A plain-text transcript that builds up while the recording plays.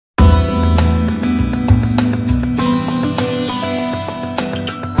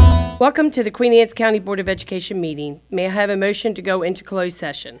Welcome to the Queen Anne's County Board of Education meeting. May I have a motion to go into closed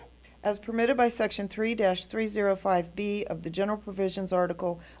session? As permitted by Section 3-305B of the General Provisions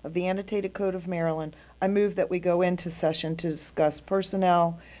Article of the Annotated Code of Maryland, I move that we go into session to discuss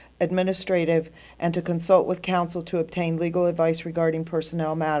personnel, administrative, and to consult with counsel to obtain legal advice regarding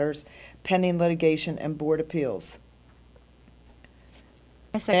personnel matters, pending litigation, and board appeals.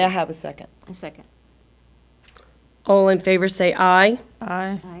 May I have a second? A second. All in favor say aye.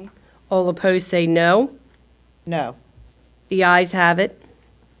 Aye. Aye. All opposed say no. No. The ayes have it.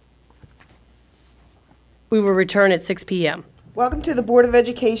 We will return at 6 p.m. Welcome to the Board of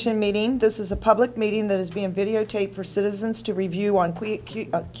Education meeting. This is a public meeting that is being videotaped for citizens to review on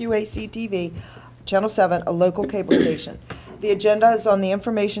QACTV, Channel 7, a local cable station. The agenda is on the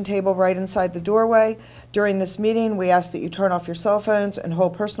information table right inside the doorway. During this meeting, we ask that you turn off your cell phones and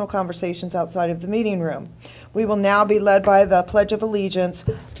hold personal conversations outside of the meeting room. We will now be led by the Pledge of Allegiance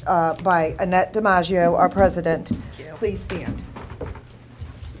by Annette DiMaggio, our president. Please stand.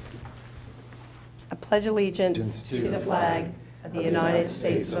 I pledge allegiance to the flag of the United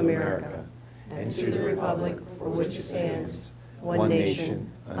States of America and to the republic for which it stands, one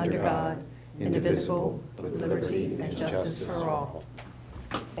nation, under God, indivisible, with liberty and justice for all.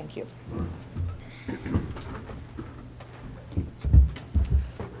 Thank you.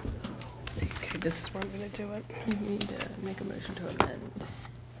 Okay, this is where I'm going to do it. You need to make a motion to amend.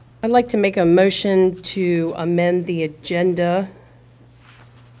 I'd like to make a motion to amend the agenda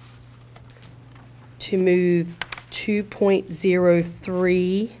to move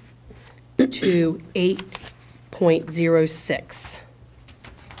 2.03 to 8.06.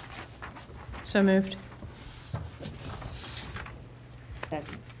 So moved.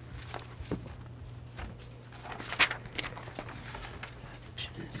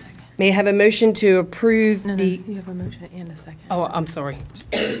 May I have a motion to approve No, the... you have a motion and a second. Oh, I'm sorry.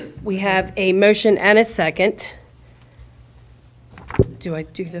 We have a motion and a second. Do I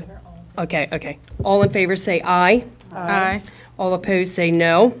do the... Okay. All in favor say aye. Aye. All opposed say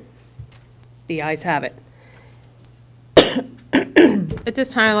no. The ayes have it. At this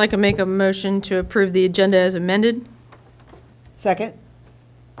time, I'd like to make a motion to approve the agenda as amended. Second.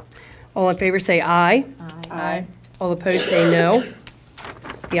 All in favor say aye. Aye. All opposed say no.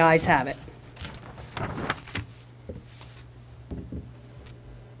 The ayes have it.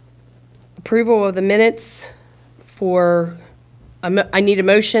 Approval of the minutes for, I need a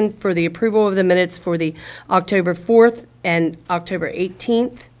motion for the approval of the minutes for the October 4th and October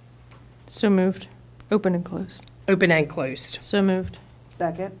 18th. So moved. Open and closed. Open and closed. So moved.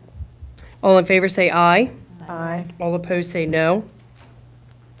 Second. All in favor say aye. Aye. All opposed say no.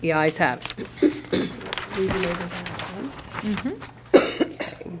 The ayes have it.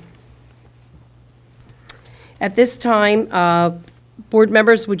 At this time, board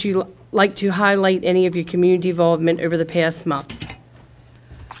members, would you like to highlight any of your community involvement over the past month?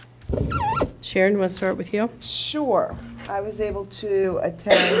 Sharon, want to start with you? Sure. I was able to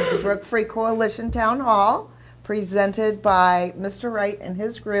attend the Drug Free Coalition Town Hall presented by Mr. Wright and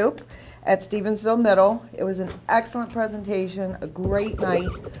his group at Stevensville Middle. It was an excellent presentation, a great night,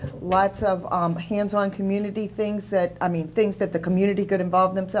 lots of hands-on community things that the community could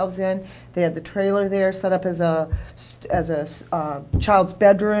involve themselves in. They had the trailer there set up as a child's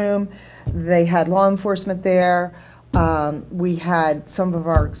bedroom. They had law enforcement there. We had some of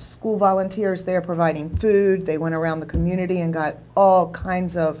our school volunteers there providing food. They went around the community and got all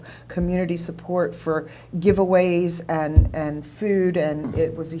kinds of community support for giveaways and food, and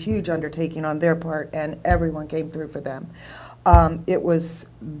it was a huge undertaking on their part, and everyone came through for them. It was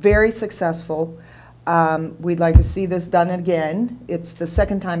very successful. We'd like to see this done again. It's the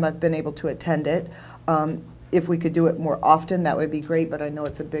second time I've been able to attend it. If we could do it more often, that would be great, but I know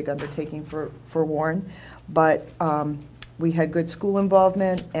it's a big undertaking for Warren. But we had good school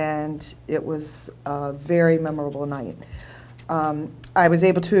involvement, and it was a very memorable night. I was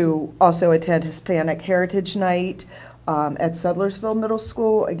able to also attend Hispanic Heritage Night at Sudlersville Middle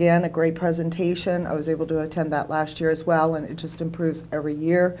School. Again, a great presentation. I was able to attend that last year as well, and it just improves every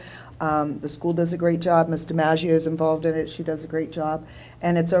year. The school does a great job. Ms. DiMaggio is involved in it. She does a great job.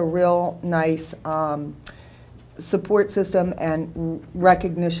 And it's a real nice support system and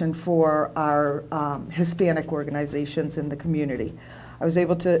recognition for our Hispanic organizations in the community. I was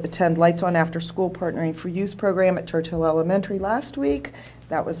able to attend Lights On After School Partnering for Youth program at Churchill Elementary last week.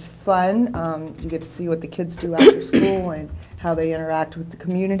 That was fun. You get to see what the kids do after school and how they interact with the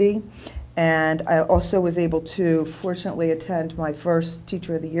community. And I also was able to fortunately attend my first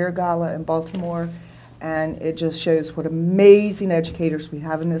Teacher of the Year Gala in Baltimore, and it just shows what amazing educators we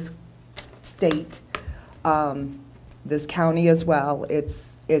have in this state. this county as well.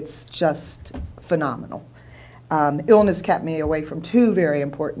 It's just phenomenal. Illness kept me away from two very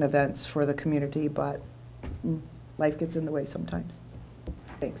important events for the community, but life gets in the way sometimes.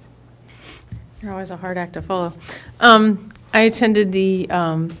 Thanks. You're always a hard act to follow. I attended the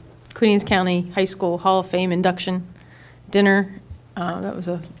Queen Anne's County High School Hall of Fame induction dinner. That was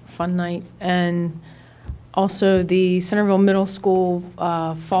a fun night. And also the Centerville Middle School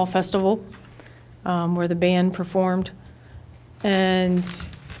Fall Festival, where the band performed. And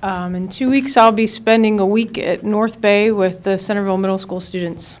in 2 weeks, I'll be spending a week at North Bay with the Centerville Middle School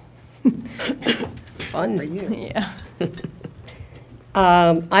students. Fun for you. Yeah.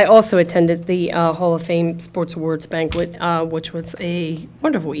 I also attended the Hall of Fame Sports Awards banquet, which was a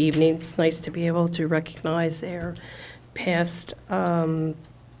wonderful evening. It's nice to be able to recognize their past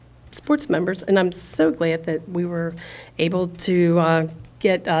sports members, and I'm so glad that we were able to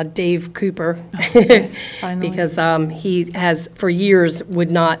get Dave Cooper, Yes, finally. because he has for years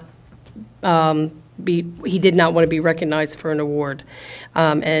would not he did not want to be recognized for an award,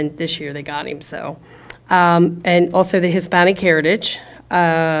 and this year they got him. So, and also the Hispanic Heritage,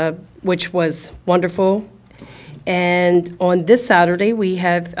 which was wonderful. And on this Saturday, we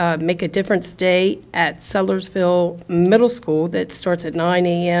have Make a Difference Day at Sellersville Middle School that starts at 9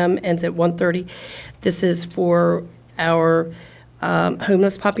 a.m., ends at 1:30. This is for our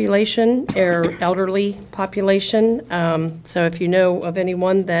homeless population, our elderly population. So if you know of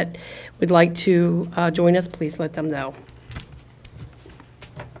anyone that would like to join us, please let them know.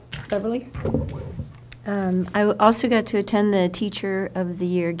 Beverly? I also got to attend the Teacher of the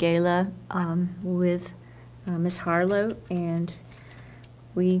Year Gala with Ms. Harlow, and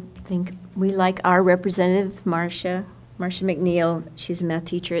we like our representative, Marcia McNeil. She's a math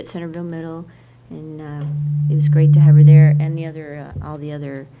teacher at Centerville Middle, and it was great to have her there, and the other all the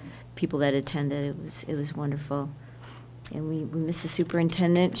other people that attended. It was wonderful. And we missed the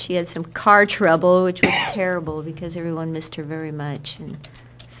superintendent. She had some car trouble, which was terrible because everyone missed her very much. And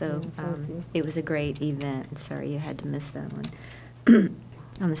so it was a great event. Sorry you had to miss that one.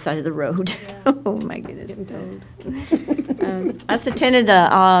 On the side of the road. Yeah. Oh, my goodness. I also attended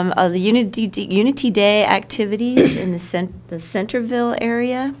the Unity Day activities in the Centerville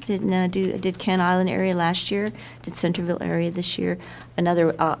area. Did Kent Island area last year. Did Centerville area this year.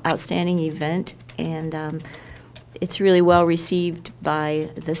 Another outstanding event. And it's really well received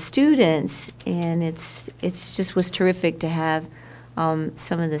by the students, and it's just was terrific to have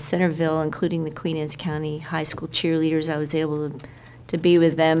some of the Centerville, including the Queen Anne's County High School cheerleaders. I was able to be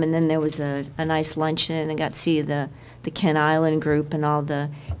with them, and then there was a nice luncheon, and I got to see the Kent Island group and all the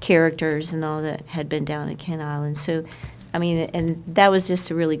characters and all that had been down at Kent Island. So, I mean, and that was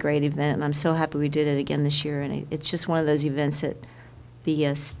just a really great event, and I'm so happy we did it again this year. And it's just one of those events that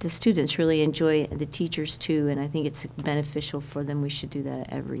the students really enjoy, the teachers too, and I think it's beneficial for them. We should do that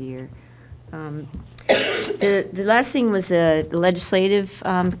every year. The last thing was the legislative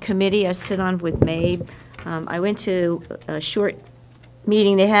committee I sit on with Mabe. I went to a short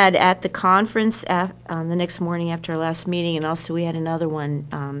meeting they had at the conference the next morning after our last meeting, and also we had another one.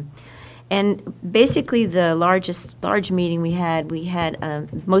 And basically the large meeting we had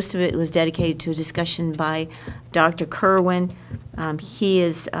most of it was dedicated to a discussion by Dr. Kerwin. It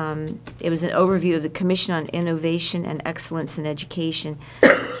was an overview of the Commission on Innovation and Excellence in Education.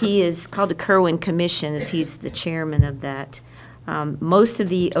 He is called the Kerwin Commission, as he's the chairman of that. Most of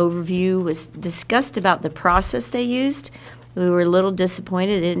the overview was discussed about the process they used. We were a little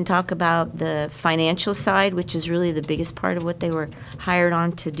disappointed. They didn't talk about the financial side, which is really the biggest part of what they were hired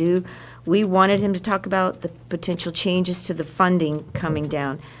on to do. We wanted him to talk about the potential changes to the funding coming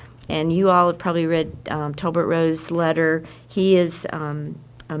down. And you all have probably read Tolbert Rowe's letter. He is a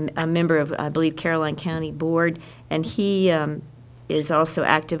member of, I believe, Caroline County Board, and he is also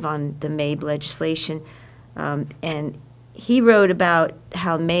active on the MABE legislation. And he wrote about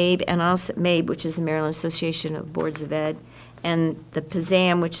how MABE, and also MABE, which is the Maryland Association of Boards of Ed, and the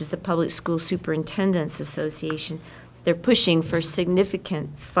PASAM, which is the Public School Superintendents Association, they're pushing for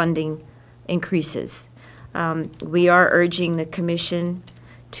significant funding increases. We are urging the Commission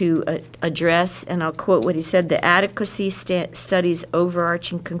to address, and I'll quote what he said, the adequacy study's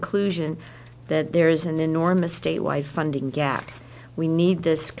overarching conclusion that there is an enormous statewide funding gap. We need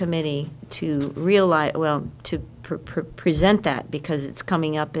this committee to realize, well, to present that, because it's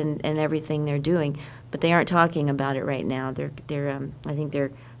coming up in everything they're doing, but they aren't talking about it right now. I think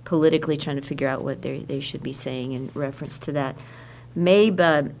they're politically trying to figure out what they should be saying in reference to that.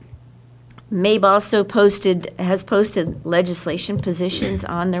 MABE also has posted legislation positions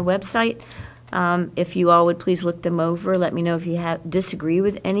on their website. If you all would please look them over, let me know if you disagree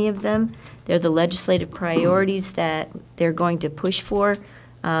with any of them. They're the legislative priorities that they're going to push for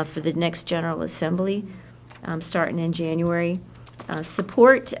the next General Assembly, starting in January.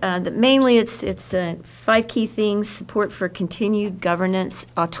 Support, mainly it's 5 key things: support for continued governance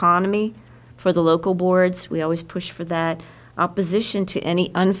autonomy for the local boards. We always push for that. Opposition to any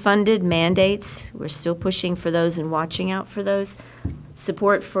unfunded mandates. We're still pushing for those and watching out for those.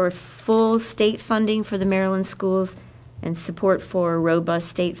 Support for full state funding for the Maryland schools, and support for robust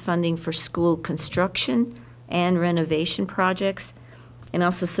state funding for school construction and renovation projects, and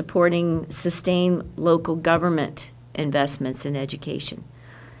also supporting sustained local government investments in education.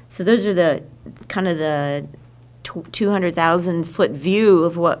 So those are the kind of the 200,000-foot view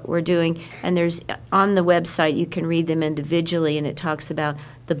of what we're doing, and there's on the website you can read them individually, and it talks about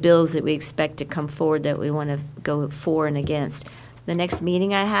the bills that we expect to come forward that we want to go for and against. The next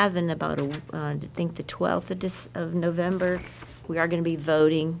meeting I have in about I think the 12th of November, we are going to be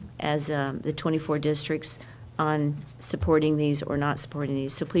voting as the 24 districts on supporting these or not supporting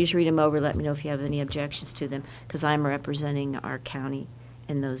these. So please read them over. Let me know if you have any objections to them, because I'm representing our county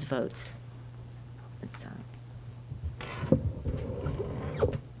in those votes.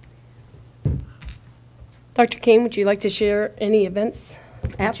 Dr. King, would you like to share any events?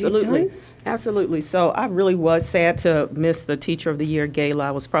 Absolutely. Absolutely. So I really was sad to miss the Teacher of the Year Gala.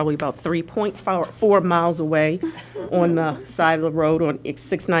 I was probably about 3.4 miles away on the side of the road on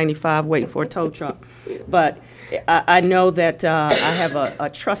 695 waiting for a tow truck. But I know that I have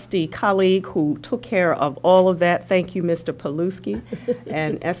a trusty colleague who took care of all of that. Thank you, Mr. Paluski,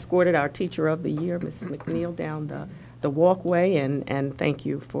 and escorted our Teacher of the Year, Mrs. McNeil, down the walkway, and thank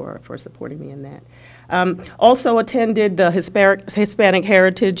you for supporting me in that. Also attended the Hispanic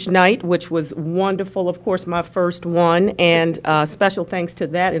Heritage Night, which was wonderful, of course, my first one, and special thanks to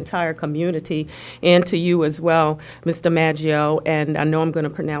that entire community and to you as well, Mr. Maggio, and I know I'm going to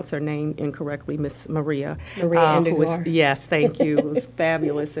pronounce her name incorrectly, Miss Maria. Yes, thank you. It was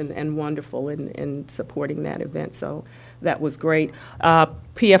fabulous and wonderful in supporting that event, so that was great.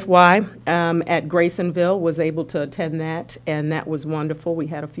 PFY at Graysonville was able to attend that, and that was wonderful. We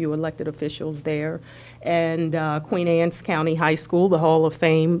had a few elected officials there. And Queen Anne's County High School, the Hall of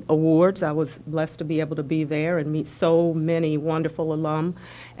Fame Awards. I was blessed to be able to be there and meet so many wonderful alum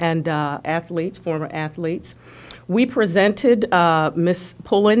and athletes, former athletes. We presented, Ms.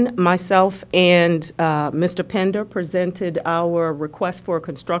 Pullen, myself, and Mr. Pender presented our request for a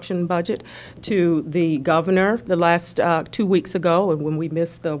construction budget to the governor the last 2 weeks ago, and when we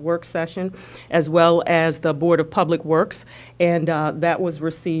missed the work session, as well as the Board of Public Works, and that was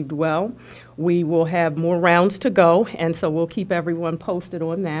received well. We will have more rounds to go, and so we'll keep everyone posted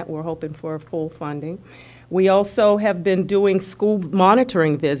on that. We're hoping for full funding. We also have been doing school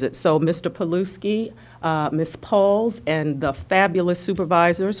monitoring visits, so Mr. Paluski, Ms. Pauls, and the fabulous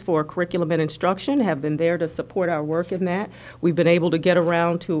supervisors for curriculum and instruction have been there to support our work in that. We've been able to get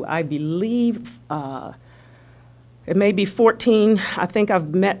around to, I believe, it may be 14. I think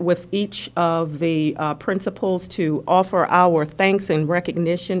I've met with each of the principals to offer our thanks and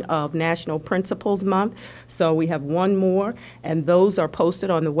recognition of National Principals Month. So we have one more, and those are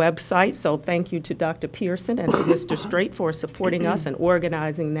posted on the website. So thank you to Dr. Pearson and to Mr. Strait for supporting us and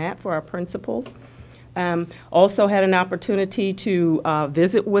organizing that for our principals. Also had an opportunity to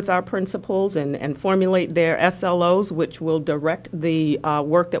visit with our principals and formulate their SLOs, which will direct the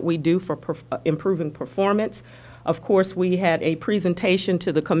work that we do for improving performance. Of course, we had a presentation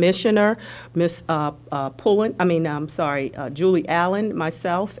to the commissioner, Ms. Julie Allen,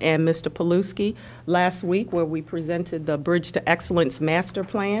 myself, and Mr. Paluski last week, where we presented the Bridge to Excellence Master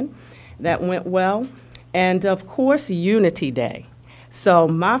Plan. That went well. And of course, Unity Day. So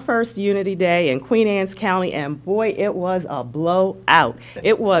my first Unity Day in Queen Anne's County, and boy, it was a blowout.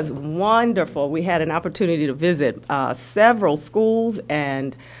 It was wonderful. We had an opportunity to visit several schools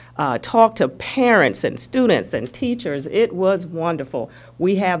and talk to parents and students and teachers. It was wonderful.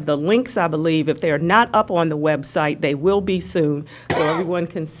 We have the links, I believe. If they're not up on the website, they will be soon, so everyone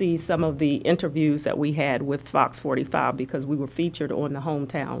can see some of the interviews that we had with Fox 45, because we were featured on the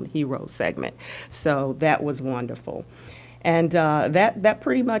Hometown Hero segment. So that was wonderful. And that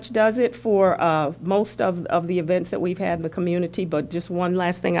pretty much does it for most of the events that we've had in the community. But just one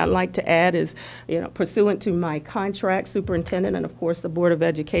last thing I'd like to add is, pursuant to my contract, superintendent and, of course, the Board of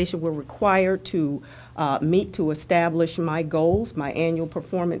Education, we're required to meet to establish my goals, my annual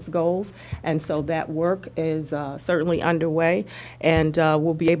performance goals. And so that work is certainly underway. And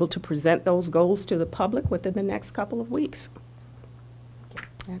we'll be able to present those goals to the public within the next couple of weeks.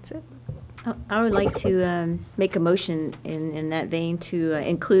 That's it. I would like to make a motion in that vein to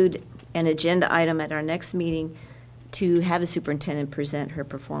include an agenda item at our next meeting to have the superintendent present her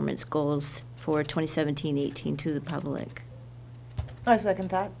performance goals for 2017-18 to the public. I second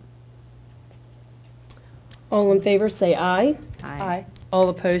that. All in favor, say aye. Aye. All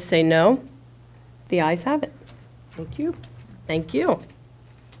opposed, say no. The ayes have it. Thank you. Thank you.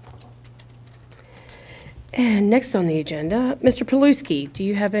 And next on the agenda, Mr. Paluski, do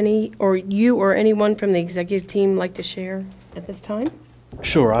you have any, or you or anyone from the executive team like to share at this time?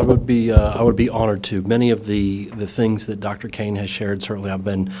 Sure, I would be honored to. Many of the things that Dr. Kane has shared, certainly I've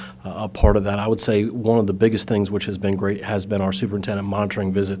been a part of that. I would say one of the biggest things which has been great has been our superintendent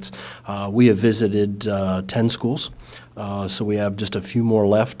monitoring visits. We have visited 10 schools, so we have just a few more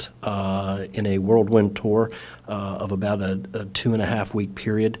left in a whirlwind tour of about a 2.5-week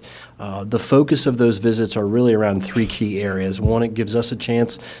period. The focus of those visits are really around 3 key areas. One, it gives us a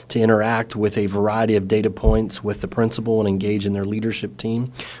chance to interact with a variety of data points with the principal and engage in their leadership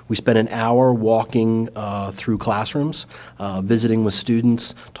team. We spent an hour walking through classrooms, visiting with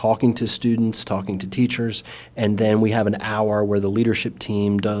students, talking to teachers, and then we have an hour where the leadership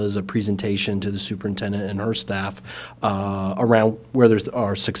team does a presentation to the superintendent and her staff around where there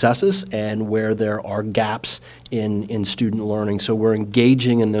are successes and where there are gaps in student learning. So we're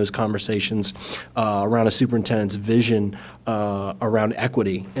engaging in those conversations around a superintendent's vision around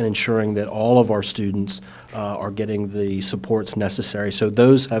equity and ensuring that all of our students are getting the supports necessary. So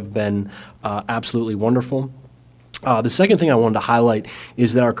those have been absolutely wonderful. The second thing I wanted to highlight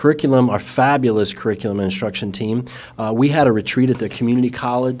is that our fabulous curriculum and instruction team, we had a retreat at the community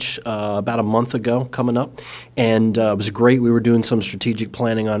college about a month ago coming up, and it was great. We were doing some strategic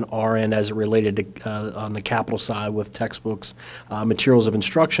planning on our end as it related to on the capital side with textbooks, materials of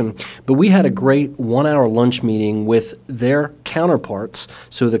instruction, but we had a great 1-hour lunch meeting with their counterparts,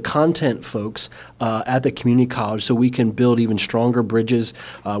 so the content folks at the community college, so we can build even stronger bridges.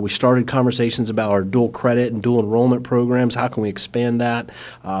 We started conversations about our dual credit and dual enrollment programs. How can we expand that?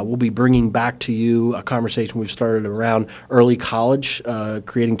 We'll be bringing back to you a conversation we've started around early college,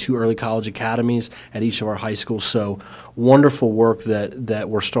 creating 2 early college academies at each of our high schools. So wonderful work that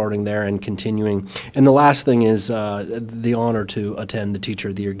we're starting there and continuing. And the last thing is the honor to attend the Teacher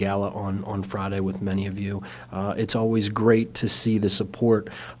of the Year Gala on Friday with many of you. It's always great to see the support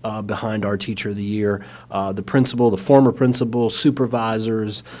behind our Teacher of the Year. The principal, the former principal,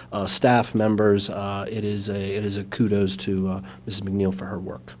 supervisors, staff members. It is a kudos to Mrs. McNeil for her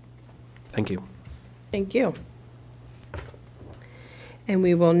work. Thank you. Thank you. And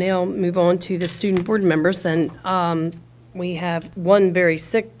we will now move on to the student board members. And we have one very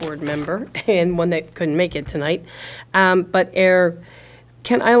sick board member and one that couldn't make it tonight. But our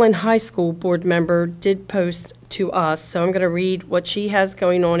Kent Island High School board member did post to us, so I'm going to read what she has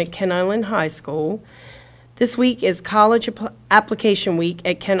going on at Kent Island High School. This week is College Application Week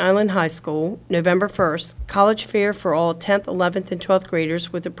at Kent Island High School, November 1st, college fair for all 10th, 11th, and 12th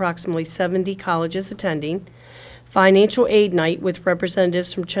graders with approximately 70 colleges attending, financial aid night with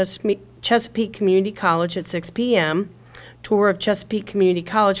representatives from Chesapeake Community College at 6 p.m., tour of Chesapeake Community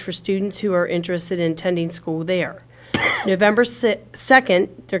College for students who are interested in attending school there. November 2nd,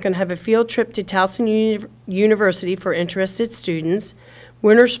 they're going to have a field trip to Towson University for interested students,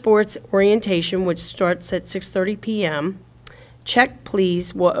 winter sports orientation, which starts at 6:30 p.m. Check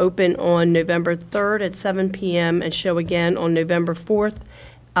Please will open on November 3rd at 7 p.m. and show again on November 4th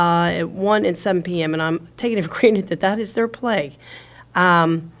at 1 and 7 p.m. And I'm taking it for granted that that is their play.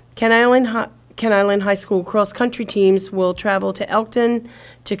 Kent Island High School cross-country teams will travel to Elkton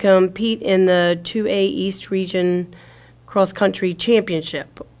to compete in the 2A East Region Cross-Country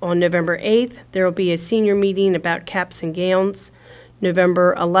Championship. On November 8th, there will be a senior meeting about caps and gowns.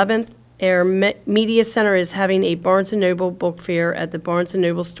 November 11th, our Media Center is having a Barnes & Noble book fair at the Barnes &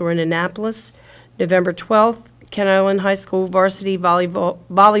 Noble store in Annapolis. November 12th, Kent Island High School varsity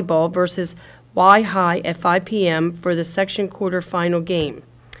volleyball versus Y High at 5 p.m. for the section quarterfinal game.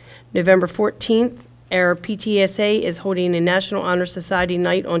 November 14th, our PTSA is holding a National Honor Society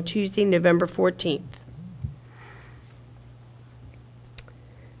night on Tuesday, November 14th.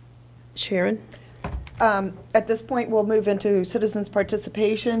 Sharon? At this point, we'll move into citizens'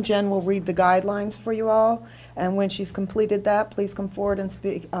 participation. Jen will read the guidelines for you all, and when she's completed that, please come forward and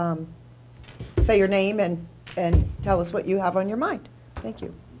speak, say your name and tell us what you have on your mind. Thank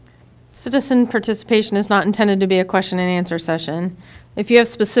you. Citizen participation is not intended to be a question and answer session. If you have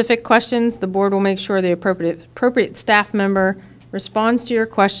specific questions, the board will make sure the appropriate staff member responds to your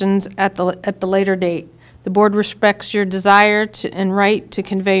questions at the later date. The board respects your desire and right to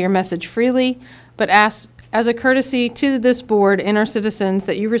convey your message freely, but asks as a courtesy to this board and our citizens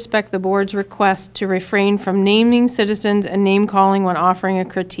that you respect the board's request to refrain from naming citizens and name-calling when offering a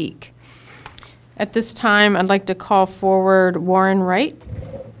critique. At this time, I'd like to call forward Warren Wright.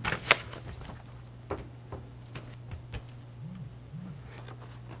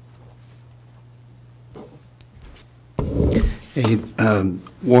 Hey,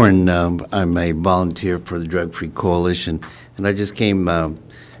 Warren, I'm a volunteer for the Drug Free Coalition, and I just came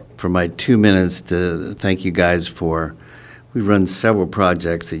for my 2 minutes to thank you guys for, we run several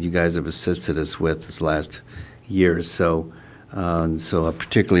projects that you guys have assisted us with this last year or so. So I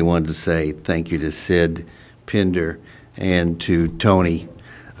particularly wanted to say thank you to Sid Pinder and to Tony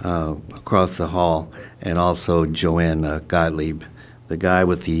across the hall, and also Joanne Gottlieb. The guy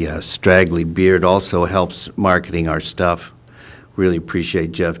with the straggly beard also helps marketing our stuff. Really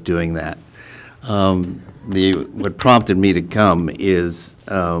appreciate Jeff doing that. What prompted me to come is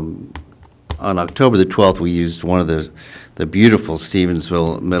on October the 12th, we used one of the beautiful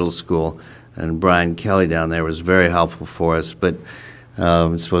Stevensville Middle School, and Brian Kelly down there was very helpful for us, but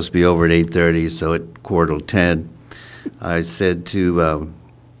it's supposed to be over at 8:30, so at 9:45, I said to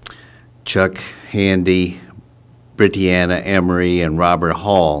Chuck Handy, Brittany Emery, and Robert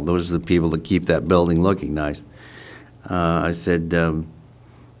Hall, those are the people that keep that building looking nice. I said,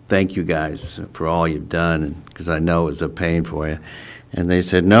 thank you guys for all you've done, because I know it was a pain for you. And they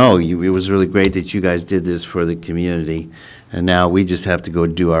said, no, it was really great that you guys did this for the community, and now we just have to go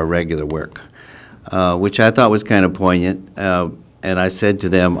do our regular work, which I thought was kind of poignant. And I said to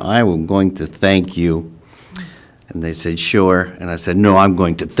them, I am going to thank you. And they said, sure. And I said, no, I'm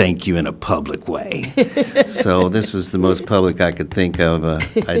going to thank you in a public way. So this was the most public I could think of.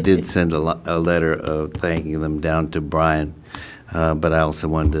 I did send a letter of thanking them down to Brian, but I also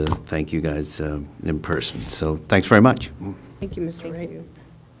wanted to thank you guys in person. So thanks very much. Thank you, Mr. Wright.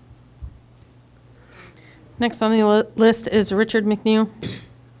 Next on the list is Richard McNeil.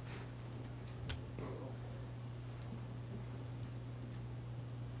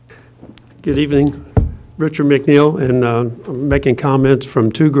 Good evening. Richard McNeil, and I'm making comments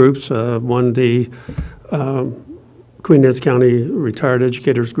from two groups. One, the Queen Anne's County Retired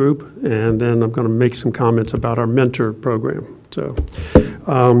Educators Group, and then I'm going to make some comments about our mentor program. So,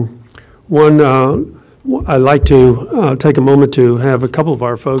 I'd like to take a moment to have a couple of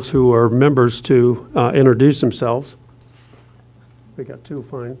our folks who are members to introduce themselves. We got two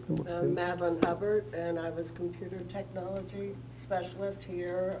fine. I'm Madeline Hubbard, and I was computer technology specialist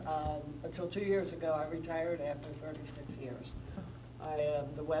here until 2 years ago. I retired after 36 years. I am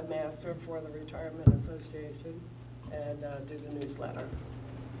the webmaster for the Retirement Association and do the newsletter.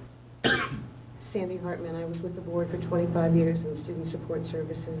 Sandy Hartman, I was with the board for 25 years in Student Support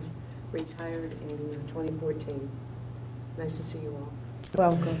Services, retired in 2014. Nice to see you all.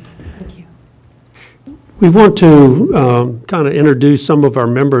 Welcome. Thank you. We want to kind of introduce some of our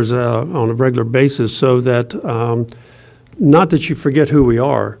members on a regular basis so that, not that you forget who we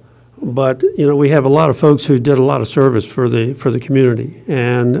are, but you know, we have a lot of folks who did a lot of service for the community,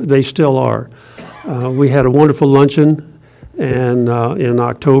 and they still are. We had a wonderful luncheon and in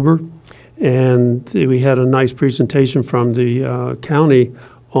October, and we had a nice presentation from the county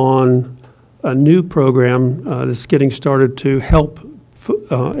on a new program that's getting started to help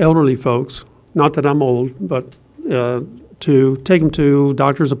elderly folks. Not that I'm old, but to take them to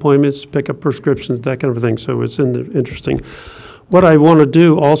doctor's appointments, pick up prescriptions, that kind of thing. So it's interesting. What I want to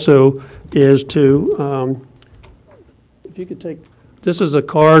do also is to, if you could take, this is a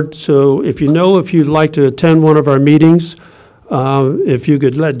card. So if you'd like to attend one of our meetings, if you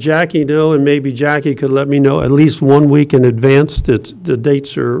could let Jackie know, and maybe Jackie could let me know at least 1 week in advance that the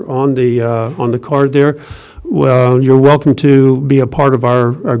dates are on the card there. Well, you're welcome to be a part of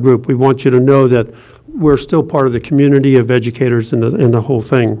our group. We want you to know that we're still part of the community of educators in the whole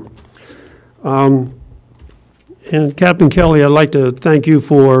thing. And Captain Kelly, I'd like to thank you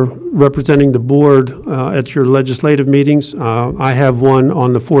for representing the board at your legislative meetings. I have one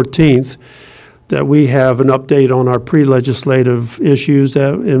on the 14th that we have an update on our pre-legislative issues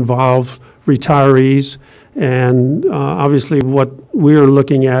that involve retirees. And obviously what we're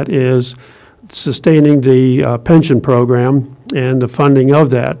looking at is sustaining the pension program and the funding of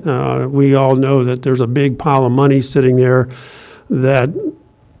that. We all know that there's a big pile of money sitting there that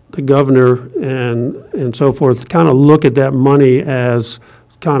the governor and so forth kind of look at that money as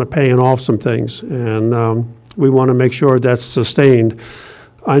kind of paying off some things, and we want to make sure that's sustained.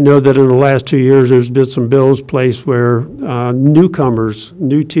 I know that in the last 2 years there's been some bills placed where newcomers,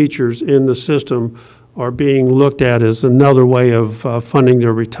 new teachers in the system are being looked at as another way of funding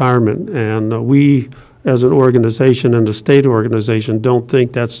their retirement. And we, as an organization and a state organization, don't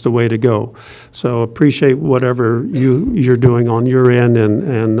think that's the way to go. So appreciate whatever you're doing on your end,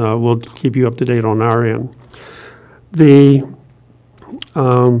 and we'll keep you up to date on our end.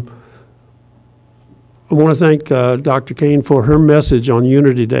 I want to thank Dr. Kane for her message on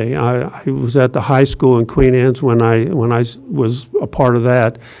Unity Day. I was at the high school in Queen Anne's when I was a part of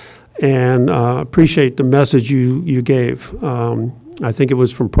that, and appreciate the message you gave. I think it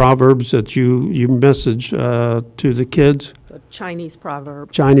was from Proverbs that you messaged to the kids. The Chinese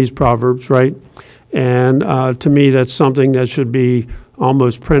proverb. Chinese Proverbs, right? And to me, that's something that should be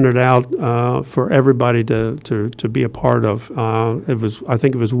almost printed out for everybody to be a part of. I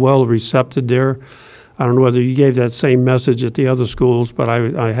think it was well received there. I don't know whether you gave that same message at the other schools, but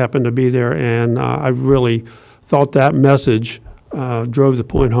I happened to be there, and I really thought that message drove the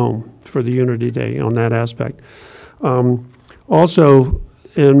point home for the Unity Day on that aspect. Also,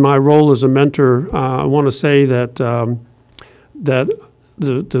 in my role as a mentor, I want to say that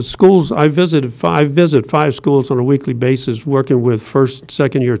the schools I visit 5 schools on a weekly basis, working with first and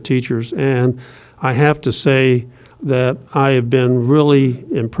second year teachers, and I have to say that I have been really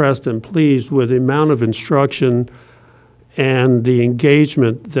impressed and pleased with the amount of instruction and the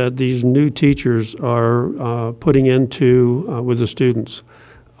engagement that these new teachers are putting into with the students.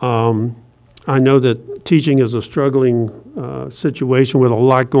 I know that teaching is a struggling situation with a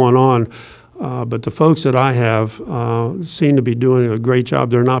lot going on, but the folks that I have seem to be doing a great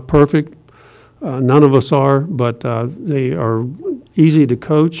job. They're not perfect. None of us are, but they are easy to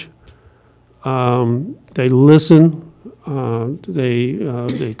coach. They listen.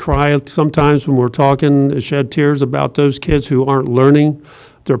 They cry sometimes when we're talking, shed tears about those kids who aren't learning.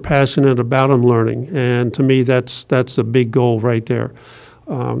 They're passionate about them learning, and to me, that's a big goal right there.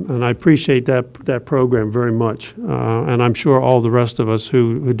 And I appreciate that program very much, and I'm sure all the rest of us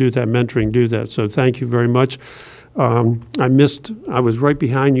who do that mentoring do that. So thank you very much. I was right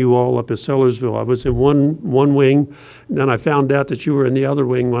behind you all up at Sellersville. I was in one wing, and then I found out that you were in the other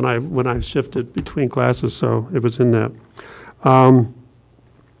wing when I shifted between classes, so it was in that.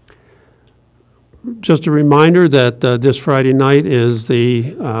 Just a reminder that this Friday night is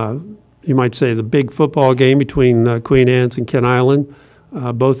you might say, the big football game between Queen Anne's and Kent Island.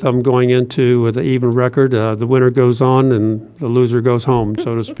 Both of them going into with an even record. The winner goes on and the loser goes home,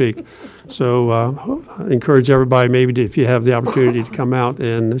 so to speak. So I encourage everybody, maybe if you have the opportunity, to come out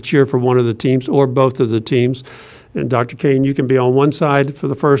and cheer for one of the teams or both of the teams. And Dr. Kane, you can be on one side for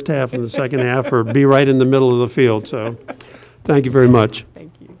the first half and the second half, or be right in the middle of the field. So thank you very much.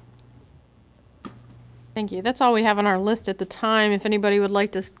 Thank you. Thank you. That's all we have on our list at the time. If anybody would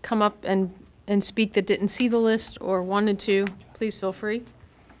like to come up and speak that didn't see the list or wanted to, please feel free.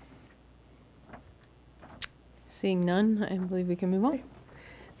 Seeing none, I believe we can move on.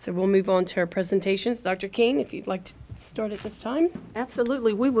 So we'll move on to our presentations. Dr. Kane, if you'd like to start at this time.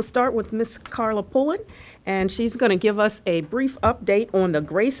 Absolutely. We will start with Ms. Carla Pullen, and she's going to give us a brief update on the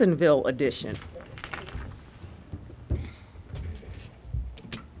Graysonville edition.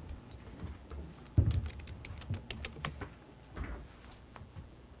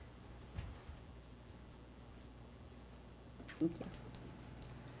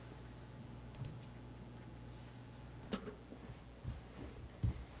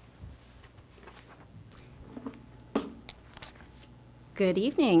 Good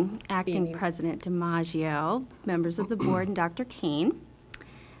evening, Acting evening. President DiMaggio, members of the board, and Dr. Kane.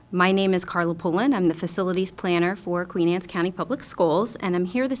 My name is Carla Pullen. I'm the Facilities Planner for Queen Anne's County Public Schools, and I'm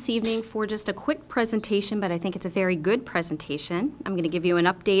here this evening for just a quick presentation, but I think it's a very good presentation. I'm going to give you an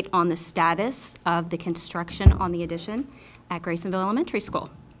update on the status of the construction on the addition at Graysonville Elementary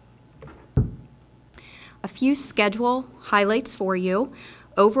School. A few schedule highlights for you.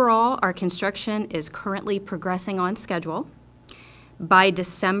 Overall, our construction is currently progressing on schedule. By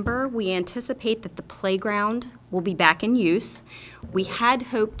December, we anticipate that the playground will be back in use. We had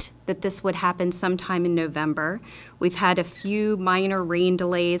hoped that this would happen sometime in November. We've had a few minor rain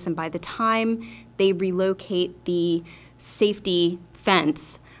delays, and by the time they relocate the safety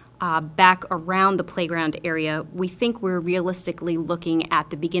fence back around the playground area, we think we're realistically looking at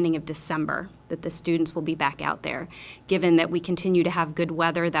the beginning of December that the students will be back out there. Given that we continue to have good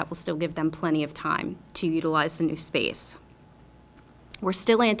weather, that will still give them plenty of time to utilize the new space. We're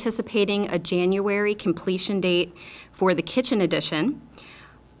still anticipating a January completion date for the kitchen addition.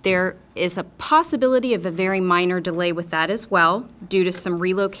 There is a possibility of a very minor delay with that as well, due to some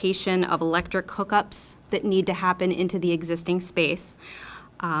relocation of electric hookups that need to happen into the existing space.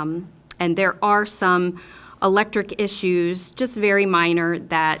 And there are some electric issues, just very minor,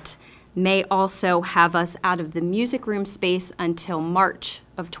 that may also have us out of the music room space until March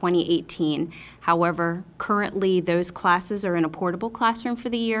of 2018. However, currently those classes are in a portable classroom for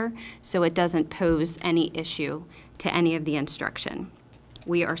the year, so it doesn't pose any issue to any of the instruction.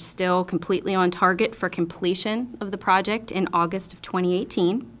 We are still completely on target for completion of the project in August of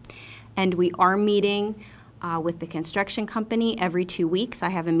 2018. And we are meeting with the construction company every 2 weeks. I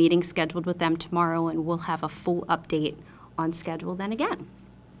have a meeting scheduled with them tomorrow, and we'll have a full update on schedule then again.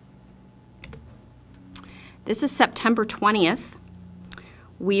 This is September 20th.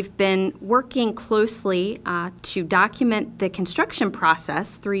 We've been working closely to document the construction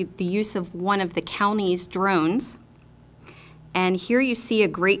process through the use of one of the county's drones. And here you see a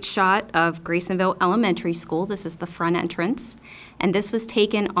great shot of Graysonville Elementary School. This is the front entrance. And this was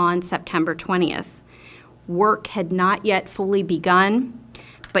taken on September 20th. Work had not yet fully begun,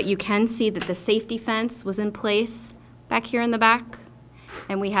 but you can see that the safety fence was in place back here in the back.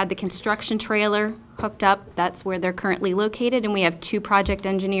 And we had the construction trailer hooked up. That's where they're currently located. And we have 2 project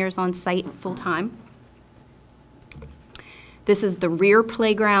engineers on site full-time. This is the rear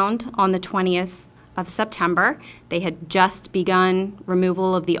playground on the 20th of September. They had just begun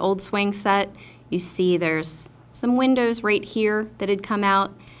removal of the old swing set. You see there's some windows right here that had come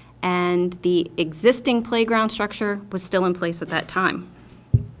out, and the existing playground structure was still in place at that time.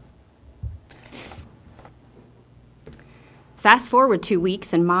 Fast forward 2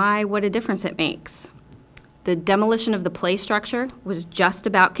 weeks, and my, what a difference it makes. The demolition of the play structure was just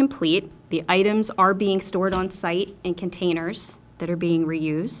about complete. The items are being stored on site in containers that are being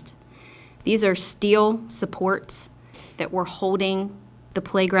reused. These are steel supports that were holding the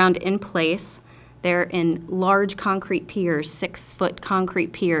playground in place. They're in large concrete piers, 6-foot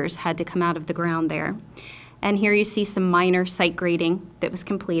concrete piers had to come out of the ground there. And here you see some minor site grading that was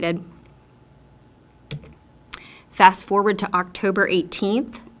completed. Fast forward to October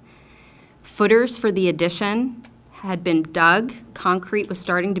 18th. Footers for the addition had been dug. Concrete was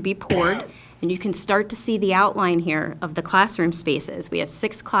starting to be poured. And you can start to see the outline here of the classroom spaces. We have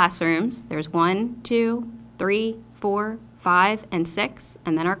 6 classrooms. There's 1, 2, 3, 4, 5, and 6,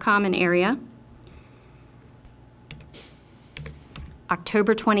 and then our common area.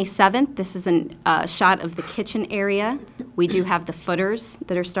 October 27th, this is a shot of the kitchen area. We do have the footers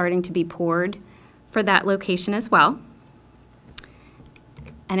that are starting to be poured for that location as well.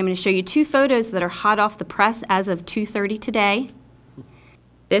 And I'm going to show you 2 photos that are hot off the press as of 2:30 today.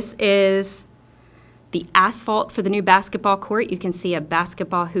 This is the asphalt for the new basketball court. You can see a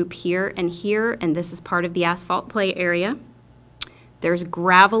basketball hoop here, and this is part of the asphalt play area. There's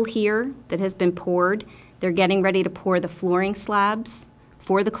gravel here that has been poured. They're getting ready to pour the flooring slabs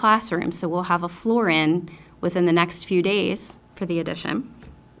for the classroom, so we'll have a floor in within the next few days for the addition.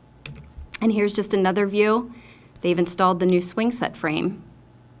 And here's just another view. They've installed the new swing set frame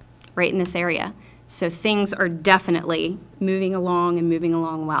right in this area. So things are definitely moving along and moving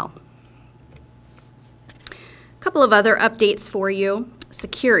along well. A couple of other updates for you.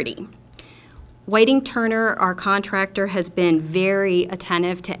 Security. Whiting Turner, our contractor, has been very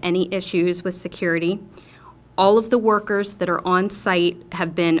attentive to any issues with security. All of the workers that are on site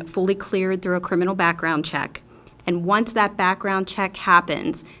have been fully cleared through a criminal background check. And once that background check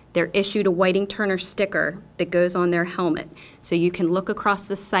happens, they're issued a Whiting Turner sticker that goes on their helmet. So you can look across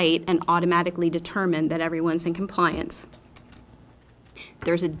the site and automatically determine that everyone's in compliance.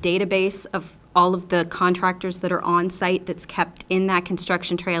 There's a database of all of the contractors that are on site that's kept in that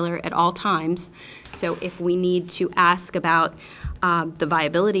construction trailer at all times. So if we need to ask about the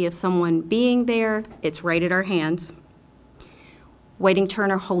viability of someone being there, it's right at our hands. Whiting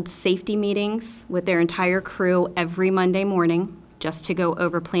Turner holds safety meetings with their entire crew every Monday morning just to go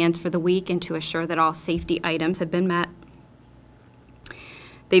over plans for the week and to assure that all safety items have been met.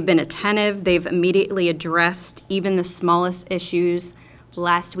 They've been attentive. They've immediately addressed even the smallest issues.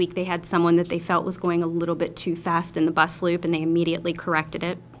 Last week they had someone that they felt was going a little bit too fast in the bus loop, and they immediately corrected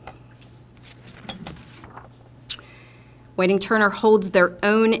it. Whiting Turner holds their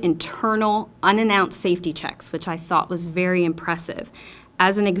own internal unannounced safety checks, which I thought was very impressive.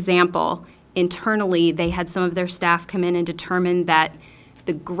 As an example, internally they had some of their staff come in and determine that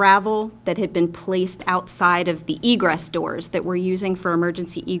the gravel that had been placed outside of the egress doors that we're using for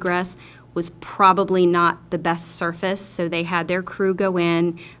emergency egress was probably not the best surface, so they had their crew go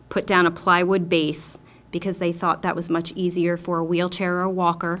in, put down a plywood base because they thought that was much easier for a wheelchair or a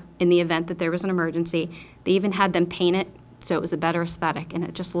walker in the event that there was an emergency. They even had them paint it so it was a better aesthetic, and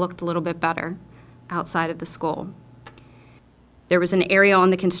it just looked a little bit better outside of the school. There was an area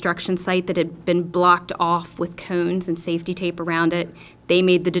on the construction site that had been blocked off with cones and safety tape around it. They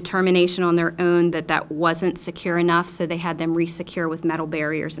made the determination on their own that that wasn't secure enough, so they had them re-secure with metal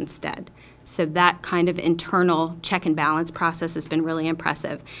barriers instead. So that kind of internal check and balance process has been really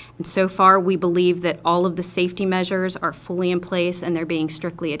impressive. And so far, we believe that all of the safety measures are fully in place and they're being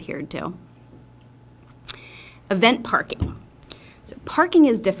strictly adhered to. Event parking. So parking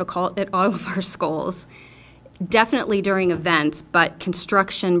is difficult at all of our schools. definitely during events, but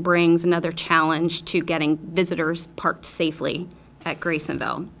construction brings another challenge to getting visitors parked safely at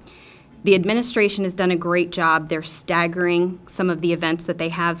Graysonville. The administration has done a great job. They're staggering some of the events that they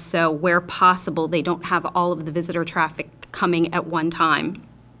have, so where possible, they don't have all of the visitor traffic coming at one time.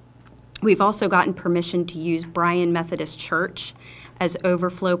 We've also gotten permission to use Bryan Methodist Church as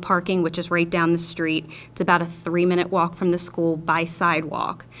overflow parking, which is right down the street. It's about a 3-minute walk from the school by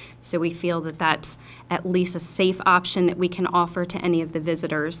sidewalk. So we feel that that's at least a safe option that we can offer to any of the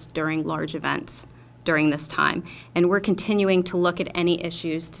visitors during large events during this time. And we're continuing to look at any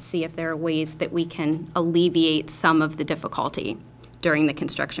issues to see if there are ways that we can alleviate some of the difficulty during the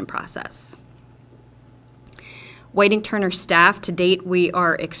construction process. Whiting-Turner staff, to date, we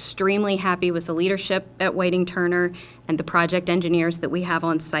are extremely happy with the leadership at Whiting-Turner and the project engineers that we have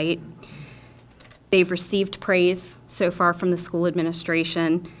on site. They've received praise so far from the school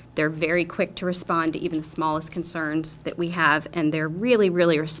administration. They're very quick to respond to even the smallest concerns that we have, and they're really,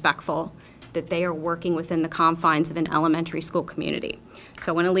 really respectful that they are working within the confines of an elementary school community.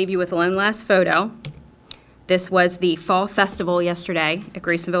 So I want to leave you with one last photo. This was the fall festival yesterday at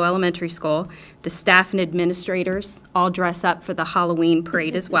Graysonville Elementary School. The staff and administrators all dress up for the Halloween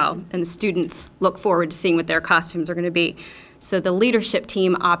parade as well, and the students look forward to seeing what their costumes are going to be. So the leadership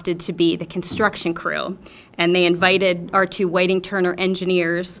team opted to be the construction crew, and they invited our 2 Whiting-Turner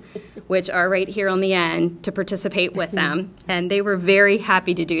engineers, which are right here on the end, to participate with them, and they were very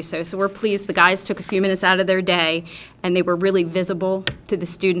happy to do so. So we're pleased the guys took a few minutes out of their day, and they were really visible to the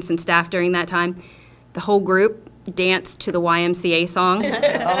students and staff during that time. The whole group danced to the YMCA song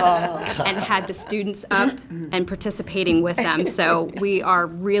and had the students up and participating with them. So we are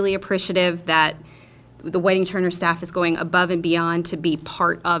really appreciative that the Whiting-Turner staff is going above and beyond to be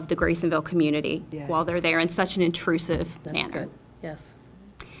part of the Graysonville community while they're there in such an intrusive manner. Good. Yes.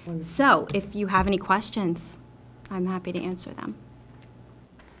 So if you have any questions, I'm happy to answer them.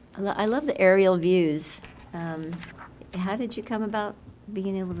 I love the aerial views. How did you come about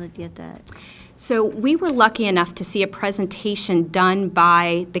being able to get that? So we were lucky enough to see a presentation done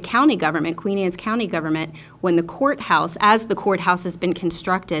by the county government, Queen Anne's County government, when the courthouse, as the courthouse has been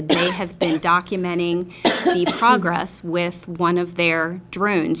constructed, they have been documenting the progress with one of their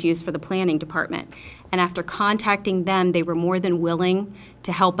drones used for the planning department. And after contacting them, they were more than willing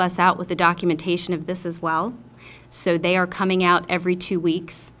to help us out with the documentation of this as well. So they are coming out every 2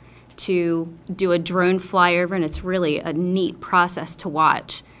 weeks to do a drone flyover, and it's really a neat process to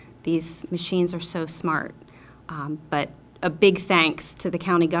watch. These machines are so smart. But a big thanks to the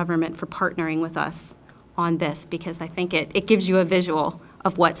county government for partnering with us on this, because I think it gives you a visual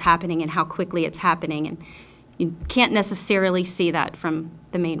of what's happening and how quickly it's happening, and you can't necessarily see that from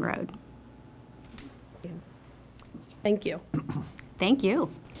the main road. Thank you. Thank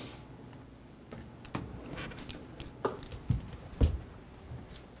you.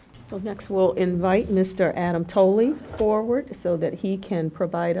 So next we'll invite Mr. Adam Tolley forward so that he can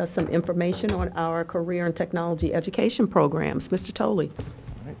provide us some information on our career and technology education programs. Mr. Tolley.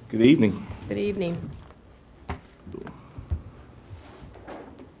 All right. Good evening. Good evening.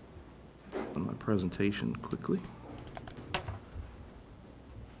 On my presentation quickly.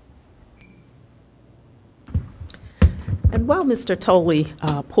 And while Mr. Tolley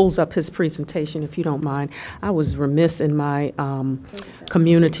pulls up his presentation, if you don't mind, I was remiss in my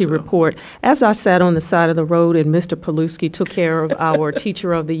community report. As I sat on the side of the road and Mr. Paluski took care of our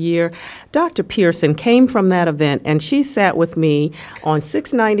Teacher of the Year, Dr. Pearson came from that event, and she sat with me on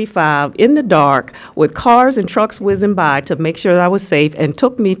 695 in the dark with cars and trucks whizzing by to make sure that I was safe, and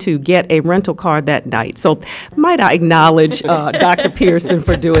took me to get a rental car that night. So might I acknowledge Dr. Pearson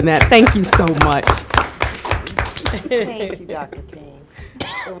for doing that. Thank you so much. Thank you, Dr. Kane.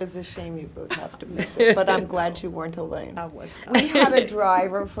 It was a shame you both have to miss it, but I'm glad you weren't alone. I was not. We had a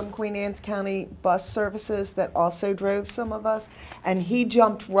driver from Queen Anne's County Bus Services that also drove some of us, and he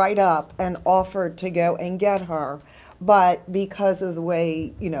jumped right up and offered to go and get her. But because of the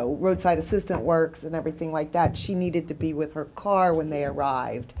way, you know, roadside assistant works and everything like that, she needed to be with her car when they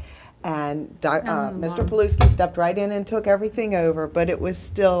arrived. And Mr. Paluski stepped right in and took everything over, but it was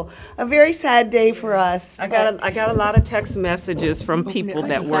still a very sad day for us. I got a lot of text messages from people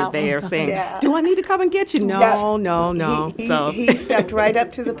that were there saying, do I need to come and get you? No, no. He stepped right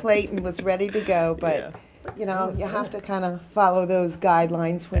up to the plate and was ready to go, but you know, you have to kind of follow those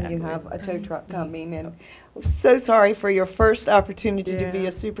guidelines when you have a tow truck coming. And I'm so sorry for your first opportunity to be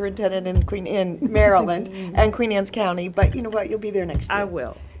a superintendent in Maryland and Queen Anne's County, but you know what, you'll be there next year. I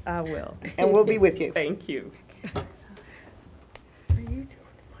will. And we'll be with you. Thank you. What are you doing to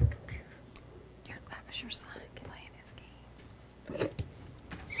my computer? That was your son playing his game.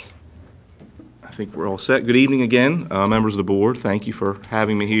 I think we're all set. Good evening again, members of the board. Thank you for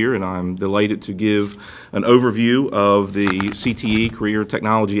having me here, and I'm delighted to give an overview of the CTE, Career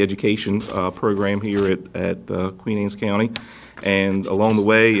Technology Education program here at Queen Anne's County. And along the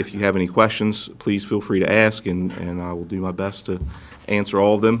way, if you have any questions, please feel free to ask, and I will do my best to answer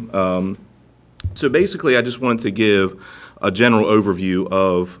all of them. So basically, I just wanted to give a general overview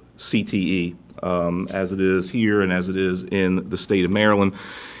of CTE as it is here and as it is in the state of Maryland.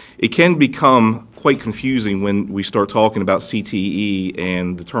 It can become quite confusing when we start talking about CTE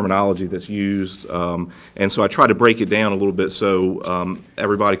and the terminology that's used, and so I try to break it down a little bit so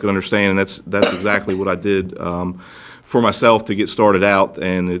everybody could understand, and that's exactly what I did for myself to get started out,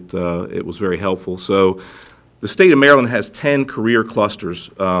 and it was very helpful. So the state of Maryland has 10 career clusters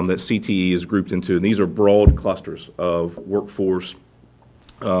that CTE is grouped into, and these are broad clusters of workforce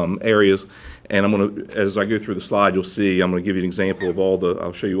areas. And I'm going to, as I go through the slide, you'll see I'm going to give you an example of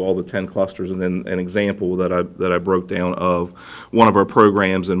I'll show you all the 10 clusters, and then an example that I broke down of one of our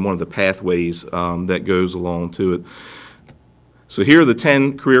programs and one of the pathways that goes along to it. So here are the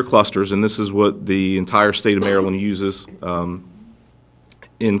 10 career clusters, and this is what the entire state of Maryland uses.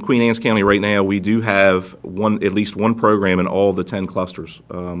 In Queen Anne's County right now, we do have at least one program in all of the 10 clusters,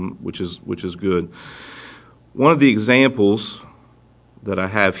 which is good. One of the examples that I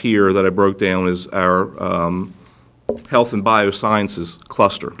have here that I broke down is our Health and Biosciences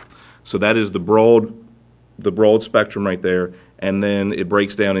cluster. So that is the broad spectrum right there, and then it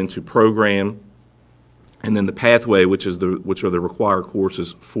breaks down into program, and then the pathway, which are the required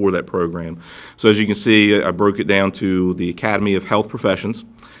courses for that program. So as you can see, I broke it down to the Academy of Health Professions,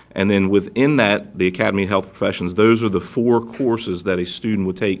 and then within that, the Academy of Health Professions, those are the 4 courses that a student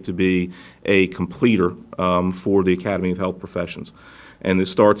would take to be a completer for the Academy of Health Professions. And it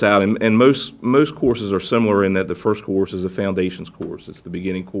starts out, and most courses are similar in that the first course is a foundations course. It's the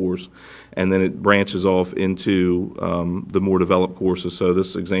beginning course, and then it branches off into the more developed courses. So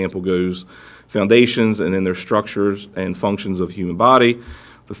this example goes foundations, and then there's structures and functions of the human body.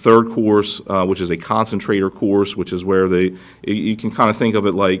 The third course, which is a concentrator course, which is where you can kind of think of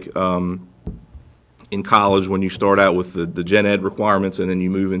it like in college when you start out with the gen ed requirements and then you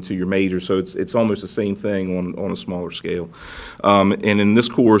move into your major. So it's almost the same thing on a smaller scale. And in this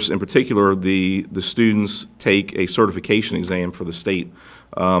course in particular, the students take a certification exam for the state.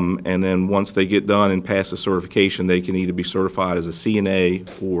 And then once they get done and pass the certification, they can either be certified as a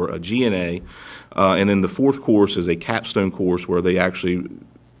CNA or a GNA. And then the fourth course is a capstone course where they actually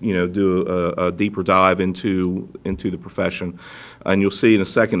do a deeper dive into the profession. And you'll see in a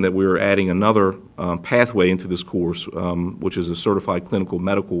second that we're adding another pathway into this course, which is a certified clinical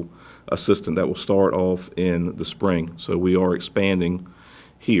medical assistant that will start off in the spring. So we are expanding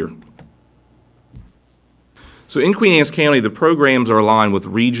here. So in Queen Anne's County, the programs are aligned with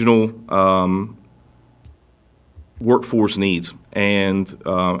regional workforce needs. And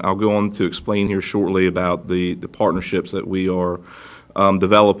I'll go on to explain here shortly about the partnerships that we are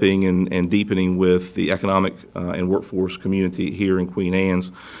developing and deepening with the economic and workforce community here in Queen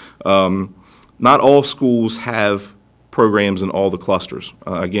Anne's. Not all schools have programs in all the clusters.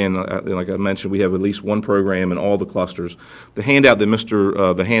 Again, like I mentioned, we have at least one program in all the clusters. The handouts that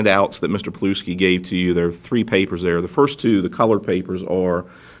Mr. Paluski gave to you, there are 3 papers there. The first 2, the colored papers, are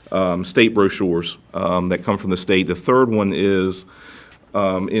state brochures that come from the state. The third one is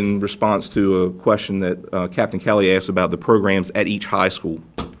in response to a question that Captain Kelly asked about the programs at each high school.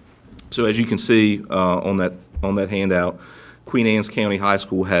 So as you can see on that handout, Queen Anne's County High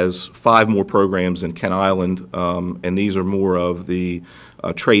School has 5 more programs than Kent Island, and these are more of the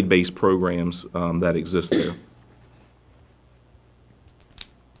trade-based programs that exist there.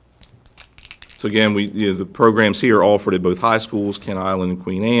 So again, the programs here are offered at both high schools, Kent Island and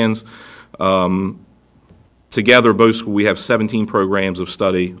Queen Anne's. Together, both schools, we have 17 programs of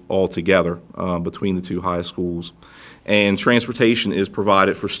study altogether between the 2 high schools. And transportation is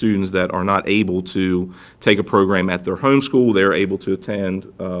provided for students that are not able to take a program at their home school. They're able to attend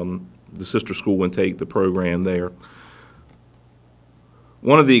the sister school and take the program there.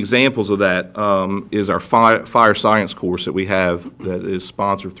 One of the examples of that is our fire science course that we have that is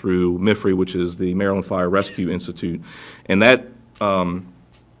sponsored through MIFRI, which is the Maryland Fire Rescue Institute. And that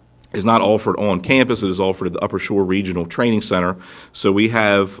is not offered on campus. It is offered at the Upper Shore Regional Training Center. So we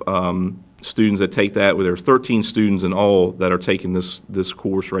have students that take that. There are 13 students in all that are taking this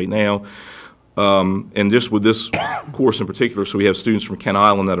course right now. And just with this course in particular, so we have students from Kent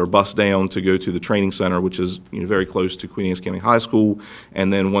Island that are bused down to go to the training center, which is very close to Queen Anne's County High School.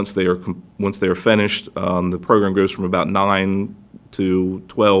 And then once they are finished, the program goes from about 9 to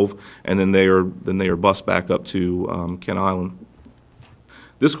 12, and then they are bused back up to Kent Island.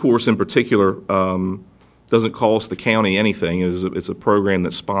 This course in particular doesn't cost the county anything. It's a program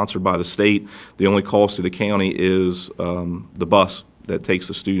that's sponsored by the state. The only cost to the county is the bus that takes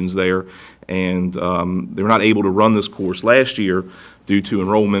the students there. And they were not able to run this course last year due to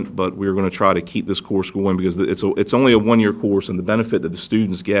enrollment, but we're going to try to keep this course going because it's only a one-year course, and the benefit that the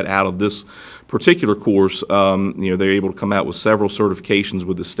students get out of this particular course, they're able to come out with several certifications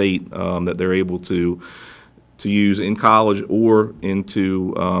with the state that they're able to use in college or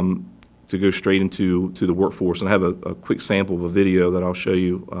into to go straight into the workforce. And I have a quick sample of a video that I'll show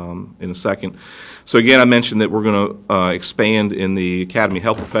you in a second. So again, I mentioned that we're going to expand in the Academy of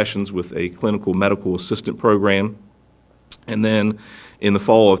Health Professions with a clinical medical assistant program. And then in the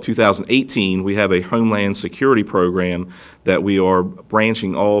fall of 2018, we have a Homeland Security program that we are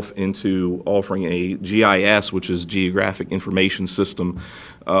branching off into offering a GIS, which is Geographic Information System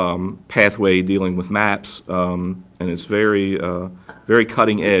pathway dealing with maps, and it's very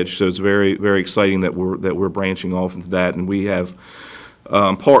cutting edge. So it's very, very exciting that we're branching off into that. And we have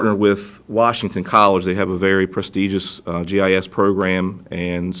partnered with Washington College. They have a very prestigious GIS program,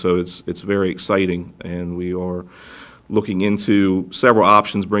 and so it's very exciting. And we are looking into several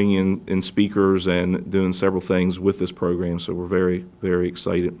options, bringing in speakers and doing several things with this program. So we're very, very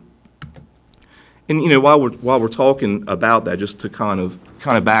excited. And while we're talking about that, just to kind of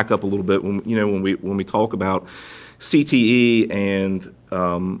back up a little bit, when we talk about CTE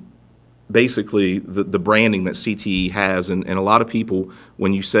and basically the branding that CTE has, and a lot of people,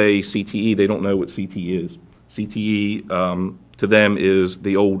 when you say CTE, they don't know what CTE is. CTE to them is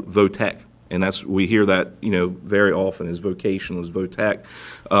the old VOTEC. And we hear that, very often is vocational, is VOTEC.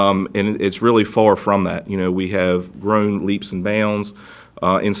 And it's really far from that. We have grown leaps and bounds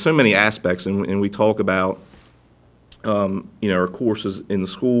in so many aspects. And we talk about, our courses in the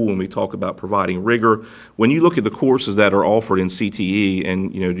school, when we talk about providing rigor. When you look at the courses that are offered in CTE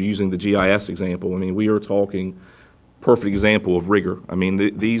and, using the GIS example, we are talking perfect example of rigor.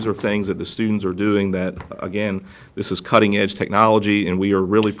 These are things that the students are doing that, again, this is cutting edge technology, and we are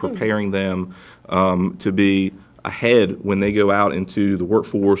really preparing them to be ahead when they go out into the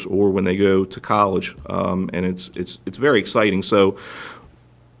workforce or when they go to college, and it's very exciting. So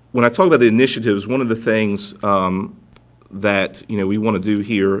when I talk about the initiatives, one of the things that we want to do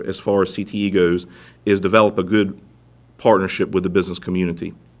here as far as CTE goes is develop a good partnership with the business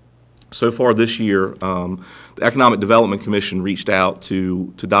community. So far this year, the Economic Development Commission reached out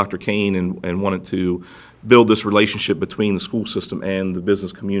to Dr. Kane and wanted to build this relationship between the school system and the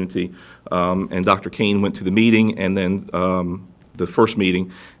business community. And Dr. Kane went to the meeting, and then the first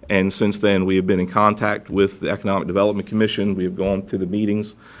meeting, and since then we have been in contact with the Economic Development Commission. We have gone to the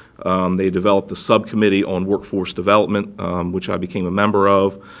meetings. They developed a subcommittee on workforce development, which I became a member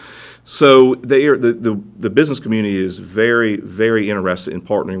of. So the business community is very, very interested in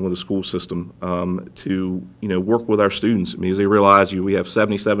partnering with the school system to work with our students. As they realize we have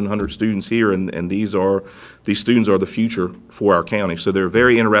 7,700 students here, and these students are the future for our county. So they're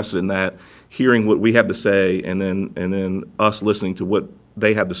very interested in that, hearing what we have to say, and then us listening to what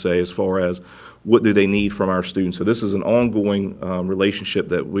they have to say as far as what do they need from our students. So this is an ongoing relationship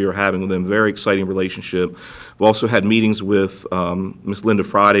that we are having with them, very exciting relationship. We've also had meetings with Ms. Linda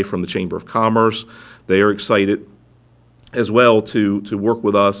Friday from the Chamber of Commerce. They are excited as well to work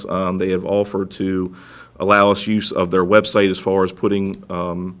with us. They have offered to allow us use of their website as far as putting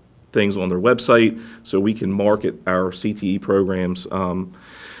things on their website so we can market our CTE programs.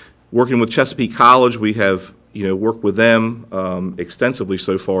 Working with Chesapeake College, we have worked with them extensively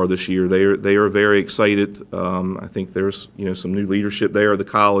so far this year. They are very excited. I think there's some new leadership there at the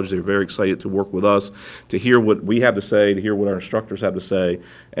college. They're very excited to work with us, to hear what we have to say, to hear what our instructors have to say,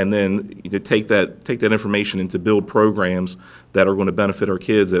 and then take that information and to build programs that are going to benefit our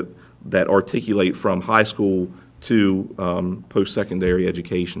kids that articulate from high school to post-secondary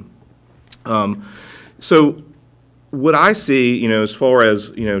education. So what I see, as far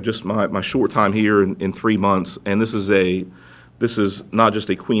as, just my short time here in 3 months, and this is not just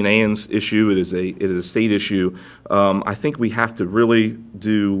a Queen Anne's issue, it is a state issue. I think we have to really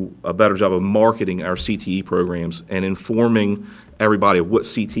do a better job of marketing our CTE programs and informing everybody of what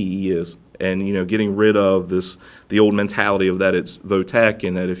CTE is, and getting rid of the old mentality of that it's VOTEC,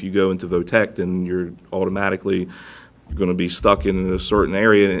 and that if you go into VOTEC then you're automatically going to be stuck in a certain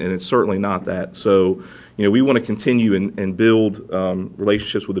area, and it's certainly not that. So we want to continue and build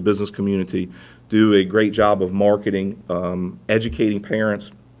relationships with the business community, do a great job of marketing, educating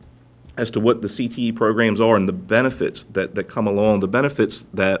parents as to what the CTE programs are and the benefits that come along. The benefits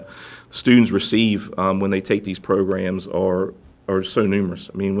that students receive when they take these programs are are so numerous.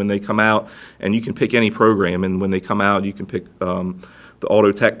 I mean, when they come out, and you can pick any program, and when they come out, you can pick the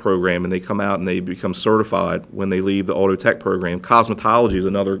auto tech program, and they come out and they become certified when they leave the auto tech program. Cosmetology is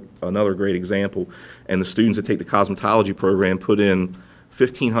another great example, and the students that take the cosmetology program put in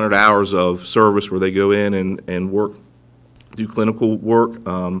 1,500 hours of service where they go in and work, do clinical work.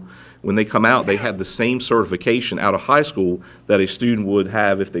 When they come out, they have the same certification out of high school that a student would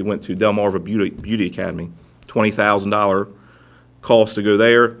have if they went to Delmarva Beauty Academy. $20,000 cost to go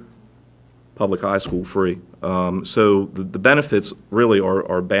there, public high school free. So the benefits really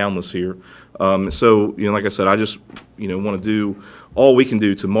are boundless here. So, like I said, I just, want to do all we can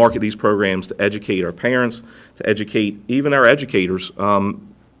do to market these programs, to educate our parents, to educate even our educators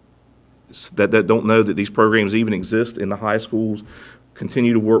that don't know that these programs even exist in the high schools.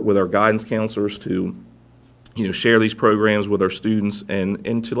 Continue to work with our guidance counselors to share these programs with our students,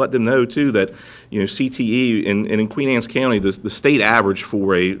 and to let them know too that CTE and in Queen Anne's County, the state average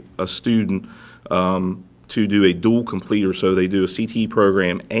for a student to do a dual completer, so they do a CTE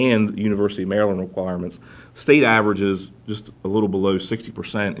program and University of Maryland requirements. State average is just a little below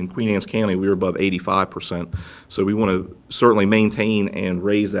 60%. In Queen Anne's County, we're above 85%. So we want to certainly maintain and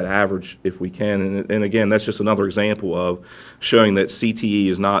raise that average if we can. And again, that's just another example of showing that CTE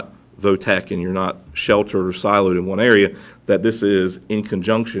is not vo-tech and you're not sheltered or siloed in one area, that this is in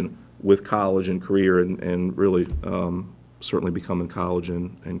conjunction with college and career, and really certainly becoming college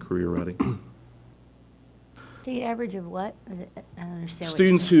and career ready. State average of what? I don't understand.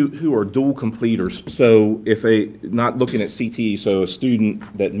 Students who are dual completers. So if not looking at CTE, so a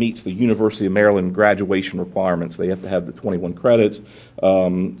student that meets the University of Maryland graduation requirements, they have to have the 21 credits,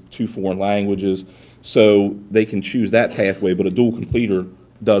 2 foreign languages, so they can choose that pathway, but a dual completer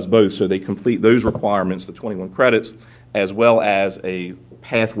does both. So they complete those requirements, the 21 credits, as well as a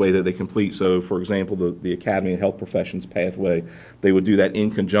pathway that they complete. So, for example, the Academy of Health Professions pathway, they would do that in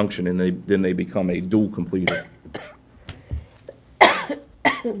conjunction, and then they become a dual completer.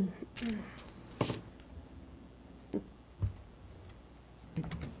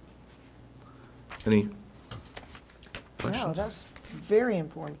 Any questions? Wow, that's very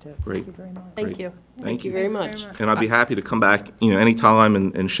informative. Great. Thank you very much. Thank you. Thank you very much. And I'd be happy to come back, anytime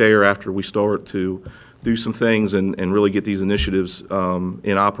and share after we start to do some things and really get these initiatives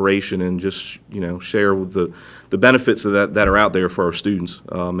in operation, and just, share with the benefits of that are out there for our students.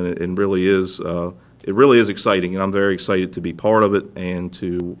 And it really is exciting, and I'm very excited to be part of it and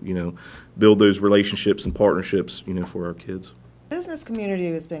to, build those relationships and partnerships, for our kids. Business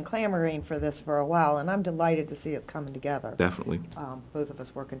community has been clamoring for this for a while, and I'm delighted to see it's coming together. Definitely. Both of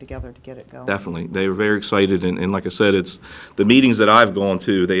us working together to get it going. Definitely. They were very excited, and like I said, it's the meetings that I've gone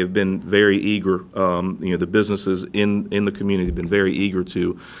to, they have been very eager. The businesses in the community have been very eager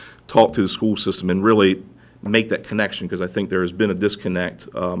to talk to the school system and really make that connection, because I think there has been a disconnect,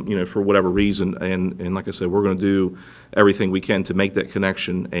 for whatever reason. And like I said, we're going to do everything we can to make that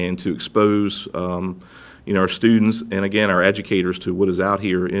connection and to expose our students and, again, our educators to what is out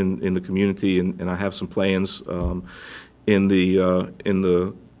here in the community. And I have some plans in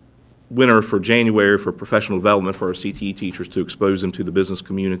the winter for January for professional development for our CTE teachers, to expose them to the business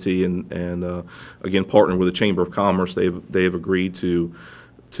community, and again, partner with the Chamber of Commerce. They have agreed to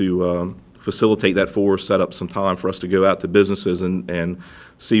facilitate that for us, set up some time for us to go out to businesses and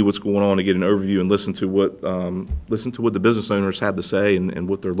see what's going on, to get an overview and listen to what the business owners have to say, and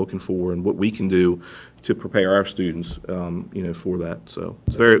what they're looking for, and what we can do to prepare our students, for that. So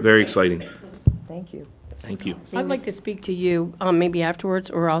it's very, very exciting. Thank you. Thank you. I'd like to speak to you maybe afterwards,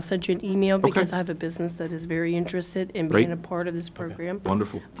 or I'll send you an email, because I have a business that is very interested in being Great. a part of this program.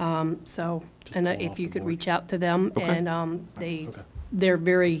 Wonderful. If you could reach out to them, Okay. and they're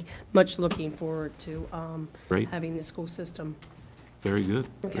very much looking forward to Great. having the school system. Very good.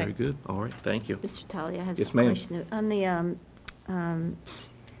 Okay. Very good. All right. Thank you. Mr. Tully, I have Yes, some ma'am. question. On the,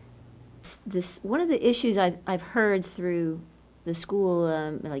 one of the issues I've heard through the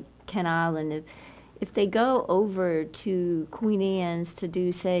school, like Ken Island, if they go over to Queen Anne's to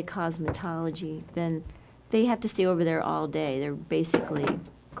do, say, cosmetology, then they have to stay over there all day. They're basically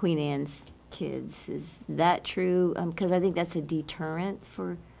Queen Anne's kids. Is that true? Because I think that's a deterrent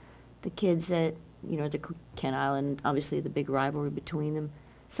for the kids that, the Ken Island, obviously the big rivalry between them.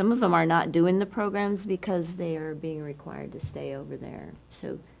 Some of them are not doing the programs because they are being required to stay over there.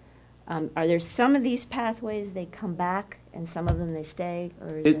 So are there some of these pathways they come back, and some of them they stay?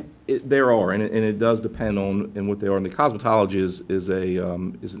 Or is There are, and it does depend on what they are. And the cosmetology is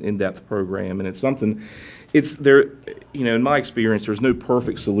an in-depth program, and it's something. It's there, in my experience, there's no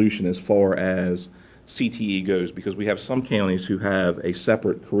perfect solution as far as CTE goes, because we have some counties who have a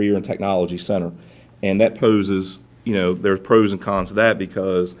separate career and technology center, and that poses you know, there's pros and cons to that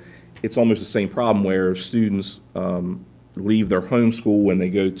because it's almost the same problem where students leave their home school when they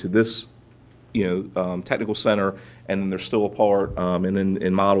go to this, you know, technical center, and then they're still apart. And then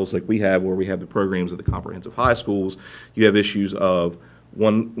in models like we have, where we have the programs at the comprehensive high schools, you have issues of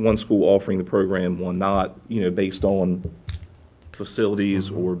one school offering the program, one not, you know, based on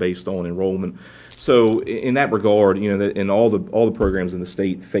facilities or based on enrollment. So in that regard, you know, and all the programs in the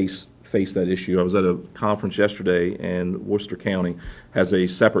state face that issue. I was at a conference yesterday, and Worcester County has a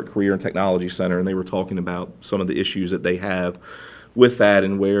separate career and technology center, and they were talking about some of the issues that they have with that,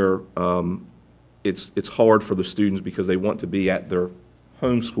 and where it's hard for the students because they want to be at their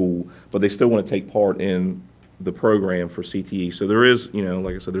home school, but they still want to take part in the program for CTE. So there is, you know,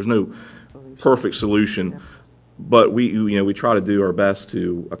 like I said, there's no perfect solution, but we try to do our best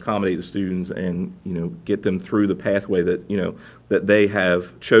to accommodate the students and, you know, get them through the pathway that, you know, that they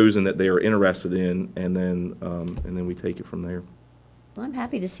have chosen, that they are interested in, and then we take it from there. Well, I'm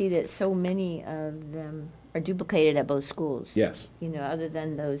happy to see that so many of them are duplicated at both schools. Yes. You know, other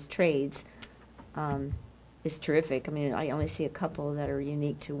than those trades, it's terrific. I mean, I only see a couple that are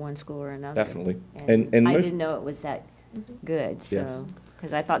unique to one school or another. Definitely. And I didn't know it was that good, so. Yes.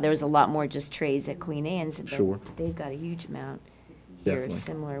 Because I thought there was a lot more just trades at Queen Anne's, but Sure. they've got a huge amount here Definitely.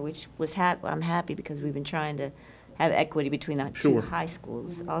 similar, which was I'm happy because we've been trying to have equity between the Sure. two high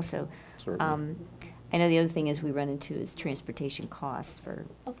schools also. Certainly. I know the other thing is we run into is transportation costs for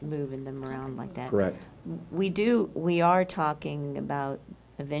moving them around like that. Correct. We are talking about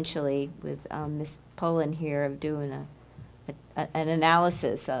eventually with Ms. Pullen here of doing an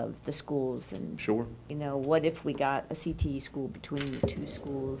analysis of the schools and, Sure. you know, what if we got a CTE school between the two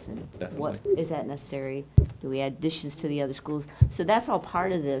schools, and what is that necessary? Do we add additions to the other schools? So that's all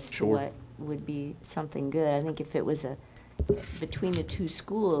part of this to Sure. what would be something good. I think if it was between the two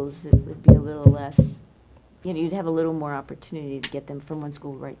schools, it would be a little less, you know, you'd have a little more opportunity to get them from one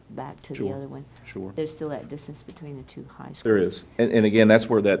school right back to the Sure. other one. Sure. There's still that distance between the two high schools. There is. And again, that's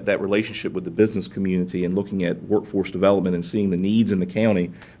where that relationship with the business community and looking at workforce development and seeing the needs in the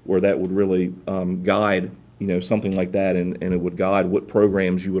county, where that would really guide, you know, something like that, and it would guide what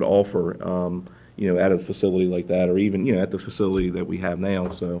programs you would offer, you know, at a facility like that, or even, you know, at the facility that we have now,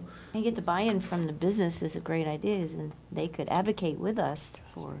 so. And get the buy-in from the businesses of great ideas, and they could advocate with us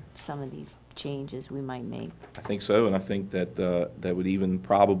for some of these changes we might make. I think so, and I think that that would even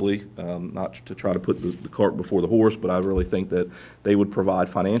probably, not to try to put the cart before the horse, but I really think that they would provide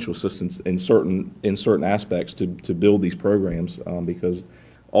financial assistance in certain aspects to build these programs, because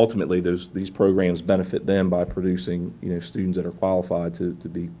ultimately these programs benefit them by producing, you know, students that are qualified to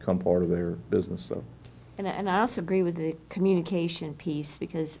become part of their business. So. And I also agree with the communication piece,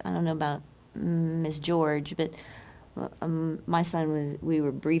 because I don't know about Ms. George, but my son we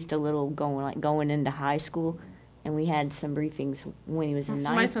were briefed a little going into high school, and we had some briefings when he was in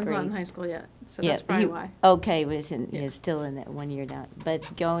ninth grade. My son's not in high school yet, so that's probably why. Okay, but he's still in that 1 year down.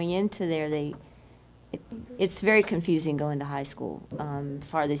 But going into there, it's very confusing going to high school, as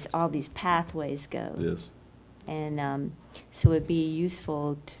far as all these pathways go. It is. And so it'd be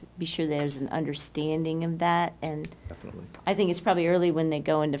useful to be sure there's an understanding of that. And Definitely. I think it's probably early when they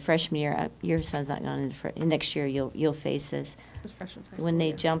go into freshman year. Your son's not going into next year. You'll face this when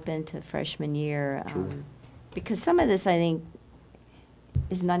they jump into freshman year, because some of this I think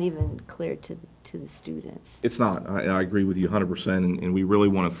is not even clear to the students. It's not. I agree with you 100%, and we really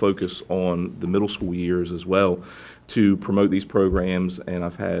want to focus on the middle school years as well to promote these programs. And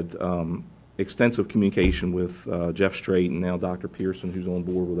I've had extensive communication with Jeff Strait and now Dr. Pearson, who's on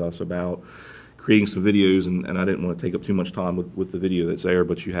board with us, about creating some videos, and I didn't want to take up too much time with the video that's there,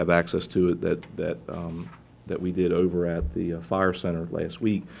 but you have access to it that we did over at the Fire Center last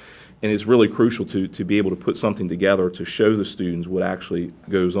week. And it's really crucial to be able to put something together to show the students what actually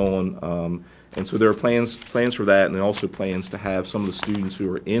goes on. And so there are plans for that, and then also plans to have some of the students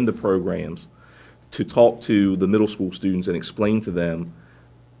who are in the programs to talk to the middle school students and explain to them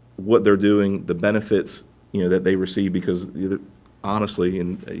what they're doing, the benefits, you know, that they receive, because honestly,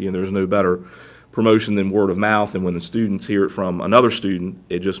 and you know, there's no better promotion than word of mouth. And when the students hear it from another student,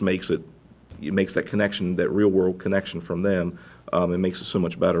 it just makes that connection, that real world connection from them. It makes it so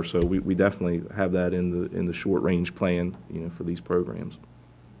much better. So we definitely have that in the short range plan, you know, for these programs.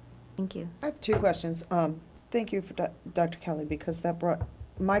 Thank you. I have two questions. Thank you for Dr. Kelly, because that brought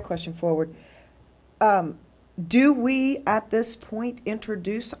my question forward. Do we, at this point,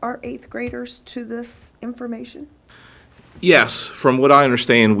 introduce our 8th graders to this information? Yes, from what I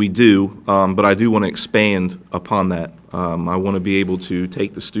understand, we do, but I do want to expand upon that. I want to be able to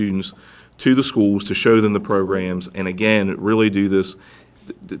take the students to the schools to show them the programs, and again, really do this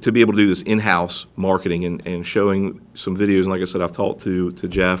to be able to do this in-house marketing and showing some videos. And like I said, I've talked to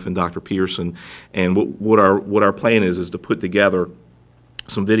Jeff and Dr. Pearson, and what our plan is to put together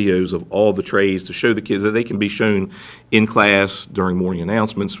some videos of all the trades to show the kids that they can be shown in class during morning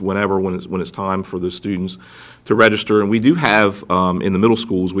announcements, when it's time for the students to register. And we do have in the middle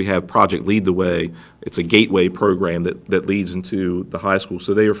schools, we have Project Lead the Way. It's a gateway program that leads into the high school,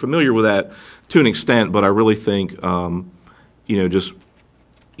 so they are familiar with that to an extent. But I really think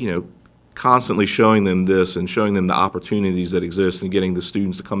constantly showing them this and showing them the opportunities that exist and getting the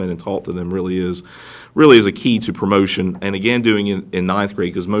students to come in and talk to them really is a key to promotion. And again, doing it in ninth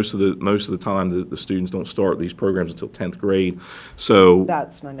grade, because most of the time the students don't start these programs until 10th grade. So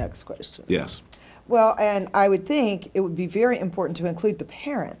That's my next question. yes, Well, and I would think it would be very important to include the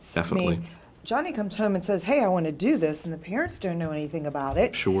parents. Definitely. I mean, Johnny comes home and says, hey, I want to do this, and the parents don't know anything about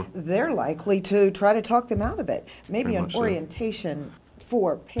it. Sure. They're likely to try to talk them out of it. Maybe Very an much so. orientation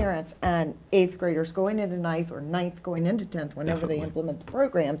for parents and 8th graders going into 9th or 9th going into 10th, whenever Definitely. they implement the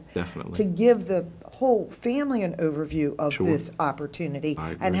programs, Definitely. to give the whole family an overview of Sure. this opportunity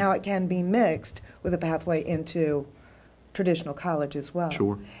I and agree. how it can be mixed with a pathway into traditional college as well.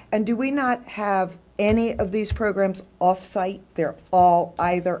 Sure. And do we not have any of these programs off-site? They're all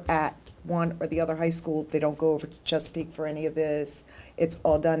either at one or the other high school. They don't go over to Chesapeake for any of this. It's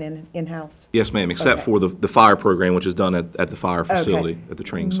all done in-house? yes, ma'am. Except Okay. for the fire program, which is done at the fire facility, at the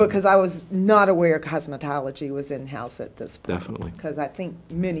training center. Because I was not aware cosmetology was in-house at this point. Definitely. Because I think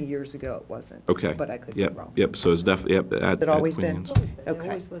many years ago it wasn't. Okay. But I could be Yep. wrong. Yep. So it's definitely at it always Queen been? Anne's. It Okay.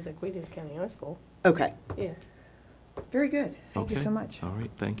 always was at Queen Anne's County High School. Okay. Yeah. Very good. Thank you Okay. so much. All right.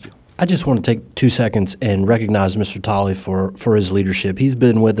 Thank you. I just want to take 2 seconds and recognize Mr. Tolley for his leadership. He's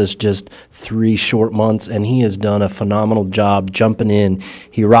been with us just 3 short months, and he has done a phenomenal job jumping in.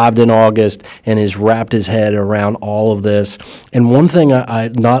 He arrived in August and has wrapped his head around all of this. And one thing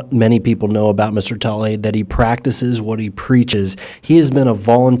I not many people know about Mr. Tolley, that he practices what he preaches. He has been a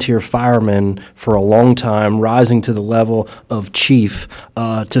volunteer fireman for a long time, rising to the level of chief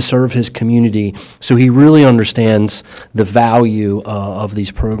to serve his community. So he really understands the value of these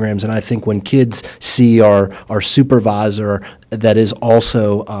programs. And I think when kids see our supervisor that is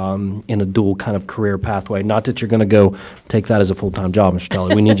also in a dual kind of career pathway, not that you're going to go take that as a full-time job, Mr.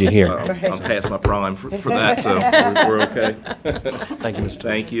 Tolley. We need you here. I'm past my prime for that, so we're okay. Thank you, Mr.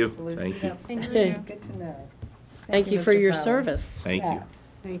 Tolley. Thank you. Thank you. Good to know. Thank you for Mr. your Tyler. service. Thank you.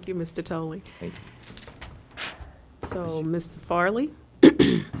 Thank you, Mr. Tolley. Thank you. So, Mr. Farley,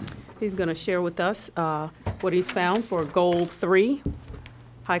 he's going to share with us what he's found for Goal 3,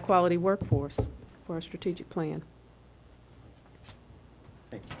 high-quality workforce for our strategic plan.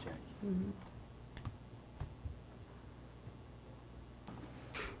 Thank you, Jackie.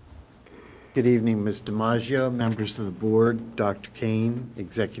 Good evening, Ms. DiMaggio, members of the board, Dr. Kane,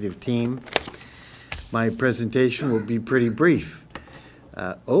 executive team. My presentation will be pretty brief.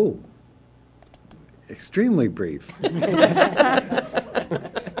 Extremely brief.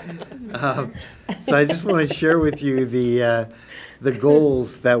 So I just want to share with you the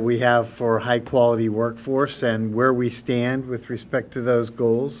goals that we have for high-quality workforce and where we stand with respect to those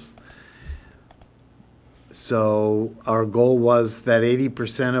goals. So our goal was that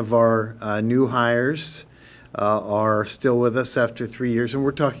 80% of our new hires are still with us after 3 years, and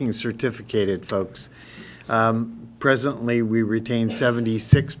we're talking certificated folks. Presently, we retain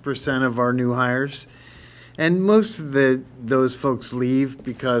 76% of our new hires, and most of those folks leave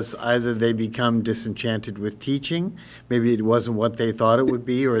because either they become disenchanted with teaching, maybe it wasn't what they thought it would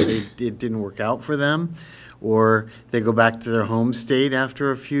be, or it didn't work out for them, or they go back to their home state after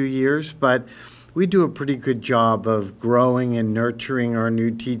a few years. But we do a pretty good job of growing and nurturing our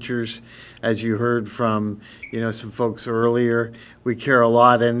new teachers. As you heard from, some folks earlier, we care a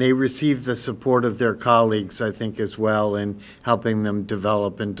lot, and they receive the support of their colleagues, I think, as well, in helping them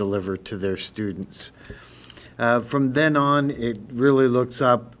develop and deliver to their students. From then on, it really looks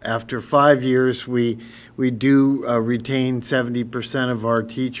up. After 5 years, we do retain 70% of our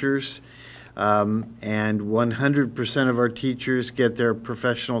teachers, and 100% of our teachers get their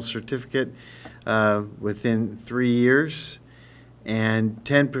professional certificate within 3 years, and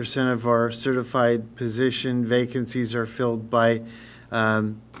 10% of our certified position vacancies are filled by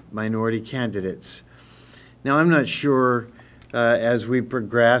minority candidates. Now, I'm not sure as we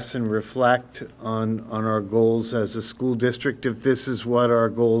progress and reflect on our goals as a school district if this is what our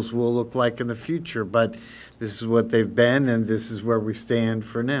goals will look like in the future, but this is what they've been, and this is where we stand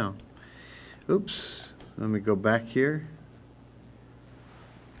for now. Oops, let me go back here.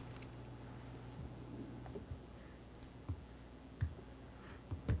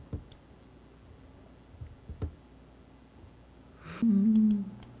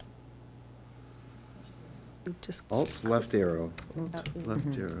 Just Alt, left arrow. Alt,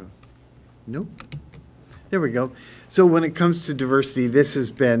 left arrow. Nope. There we go. So when it comes to diversity, this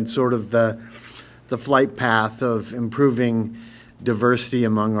has been sort of the flight path of improving diversity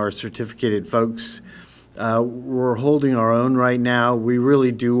among our certificated folks. We're holding our own right now. We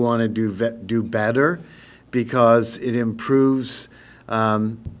really do want to do better because it improves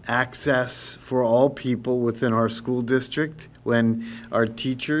access for all people within our school district. When our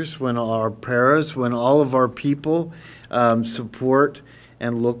teachers, when our paras, when all of our people support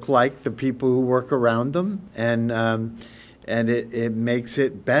and look like the people who work around them, and it makes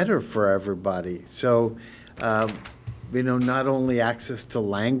it better for everybody. So, you know, not only access to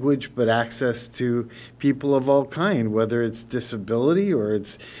language, but access to people of all kind, whether it's disability or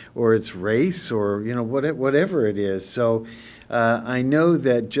it's race or, you know, whatever it is. So I know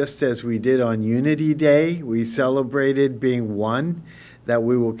that just as we did on Unity Day, we celebrated being one, that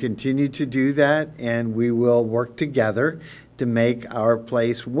we will continue to do that, and we will work together to make our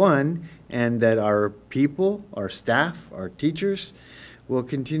place one, and that our people, our staff, our teachers will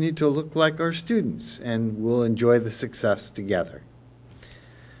continue to look like our students, and we'll enjoy the success together.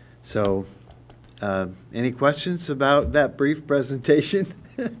 So, any questions about that brief presentation?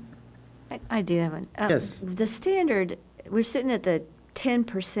 I do have one. Yes. The standard, we're sitting at the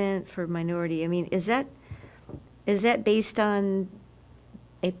 10% for minority. I mean, is that based on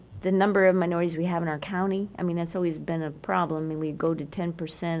the number of minorities we have in our county? I mean, that's always been a problem, and we go to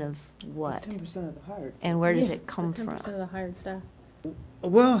 10% of what? It's 10% of the hired. And where does it come 10% from? of the hired staff.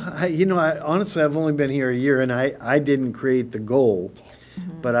 Well, honestly, I've only been here a year, and I didn't create the goal,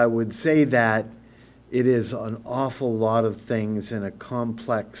 but I would say that it is an awful lot of things in a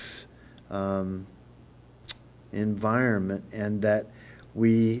complex environment, and that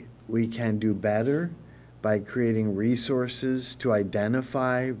we can do better by creating resources to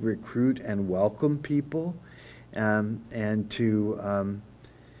identify, recruit, and welcome people, and to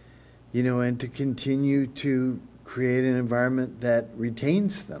and to continue to create an environment that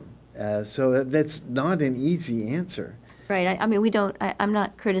retains them. So that's not an easy answer. Right. I mean, we don't, I'm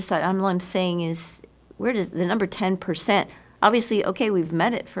not criticizing. All I'm saying is, where does the number 10%? Obviously, okay, we've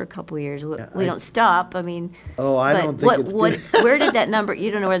met it for a couple of years. We don't stop. I mean, I don't think it's good. Where did that number, you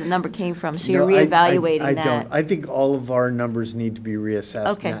don't know where the number came from, so you're reevaluating I that. don't. I think all of our numbers need to be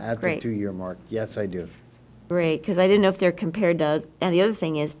reassessed Okay, at great. the 2-year mark. Yes, I do. Great, because I didn't know if they're compared to, and the other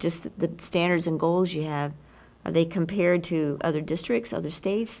thing is just the standards and goals you have. Are they compared to other districts, other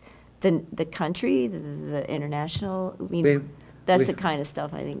states, the country, the international? I mean, that's the kind of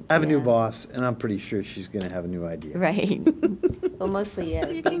stuff I think. I have a new boss, and I'm pretty sure she's going to have a new idea. Right. Well, mostly, yeah.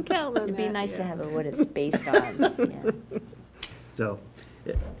 You can count on It'd be that, nice to yeah. have what it's based on. Yeah. So,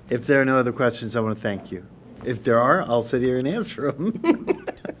 if there are no other questions, I want to thank you. If there are, I'll sit here and answer them.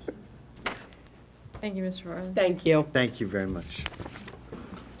 Thank you, Mr. Farley. Thank you. Thank you very much.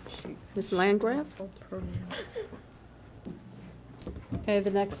 Ms. Landgraf? Okay, the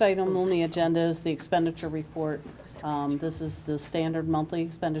next item on the agenda is the expenditure report. This is the standard monthly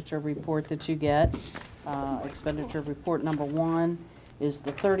expenditure report that you get. Expenditure report number 1 is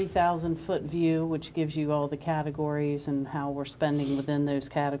the 30,000-foot view, which gives you all the categories and how we're spending within those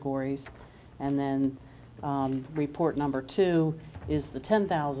categories. And then report number 2 is the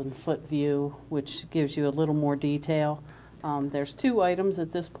 10,000-foot view, which gives you a little more detail. There's 2 items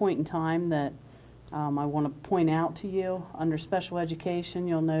at this point in time that I want to point out to you. Under special education,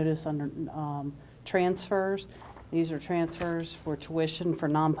 you'll notice under transfers, these are transfers for tuition for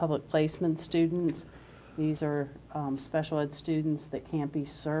non-public placement students. These are special ed students that can't be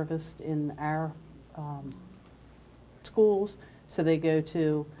serviced in our schools, so they go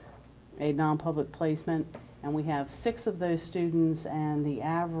to a non-public placement, and we have 6 of those students, and the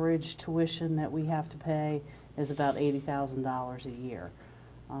average tuition that we have to pay is about $80,000 a year.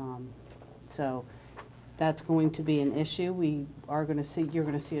 So that's going to be an issue. We are going to see, you're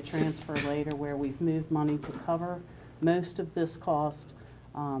going to see a transfer later where we've moved money to cover most of this cost.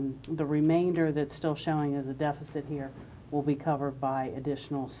 The remainder that's still showing as a deficit here will be covered by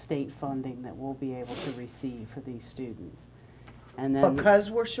additional state funding that we'll be able to receive for these students. And then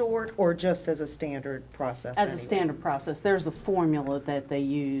Because we're short, or just as a standard process? as a anyway? standard process, there's a formula that they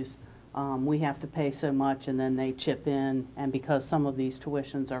use. We have to pay so much, and then they chip in, and because some of these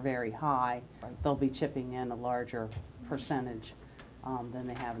tuitions are very high, they'll be chipping in a larger percentage than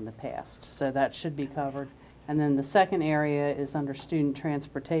they have in the past. So that should be covered. And then the second area is under student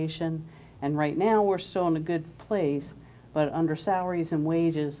transportation, and right now we're still in a good place, but under salaries and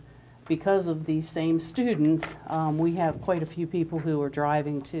wages, because of these same students, we have quite a few people who are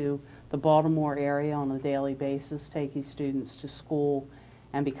driving to the Baltimore area on a daily basis, taking students to school.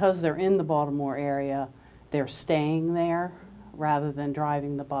 And because they're in the Baltimore area, they're staying there rather than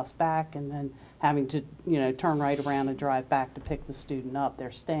driving the bus back and then having to, turn right around and drive back to pick the student up.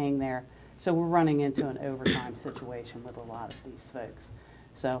 They're staying there. So we're running into an overtime situation with a lot of these folks.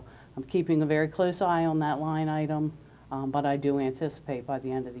 So I'm keeping a very close eye on that line item, but I do anticipate by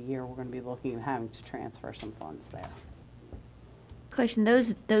the end of the year we're going to be looking at having to transfer some funds there. Question,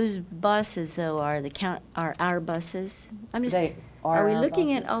 those buses though are our buses? I'm just, They are we our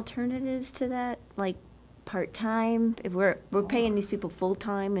looking at buses. alternatives to that, like part-time? If we're paying these people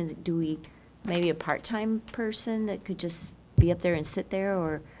full-time, and do we, maybe a part-time person that could just be up there and sit there,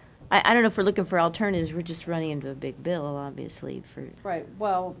 or? I don't know if we're looking for alternatives, we're just running into a big bill, obviously, for. Right,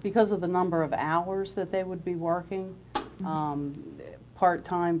 well, because of the number of hours that they would be working,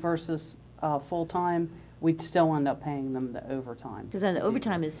 part-time versus full-time, we'd still end up paying them the overtime. Because then the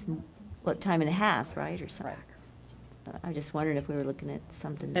overtime is, what, time and a half, right, or something? Right. I just wondered if we were looking at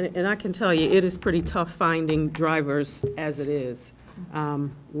something. And I can tell you, it is pretty tough finding drivers as it is.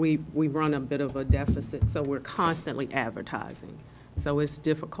 We run a bit of a deficit, so we're constantly advertising. So it's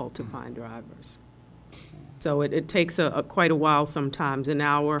difficult to find drivers. So it takes quite a while sometimes, an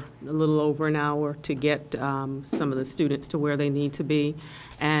hour, a little over an hour, to get some of the students to where they need to be,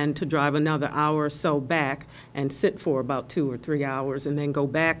 and to drive another hour or so back and sit for about 2 or 3 hours and then go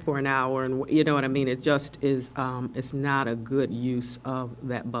back for an hour, and you know what I mean? It just is, it's not a good use of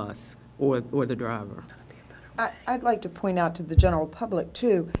that bus or the driver. I'd like to point out to the general public,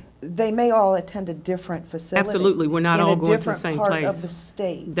 too, they may all attend a different facility. Absolutely, we're not all going to the same in a different part place. of the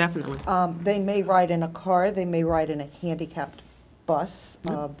state. Definitely. They may ride in a car, they may ride in a handicapped bus,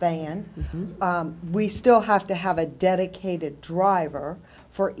 van. We still have to have a dedicated driver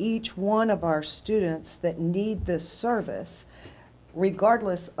for each one of our students that need this service,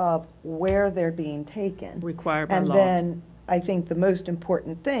 regardless of where they're being taken. Required by law. And then I think the most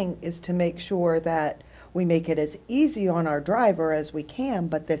important thing is to make sure that we make it as easy on our driver as we can,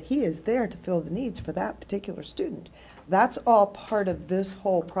 but that he is there to fill the needs for that particular student. That's all part of this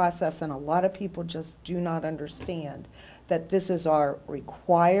whole process, and a lot of people just do not understand that this is our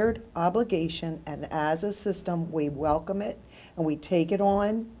required obligation, and as a system, we welcome it and we take it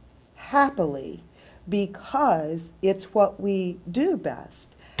on happily because it's what we do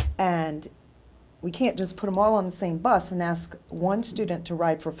best. And we can't just put them all on the same bus and ask one student to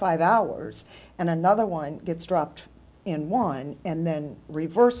ride for 5 hours and another one gets dropped in one and then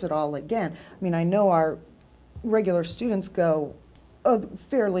reverse it all again. I mean, I know our regular students go a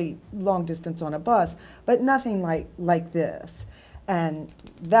fairly long distance on a bus, but nothing like this. And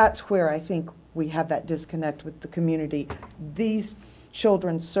that's where I think we have that disconnect with the community. These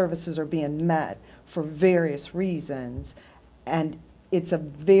children's services are being met for various reasons, and it's a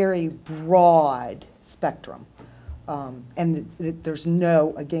very broad spectrum, and there's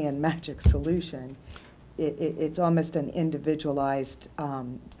no, again, magic solution. It's almost an individualized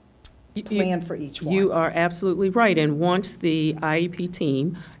plan for each one. You are absolutely right, and once the IEP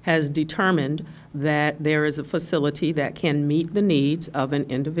team has determined that there is a facility that can meet the needs of an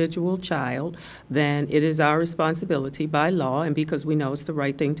individual child, then it is our responsibility by law, and because we know it's the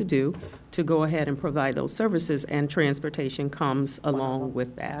right thing to do, to go ahead and provide those services, and transportation comes along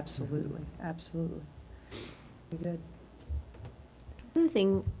with that. Absolutely, absolutely. Good. Another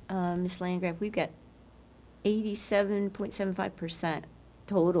thing, Ms. Landgraf, we've got 87.75%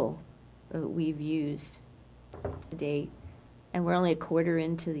 total we've used to date, and we're only a quarter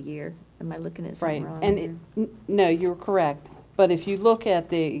into the year. Am I looking at something wrong? Right, and no, you're correct. But if you look at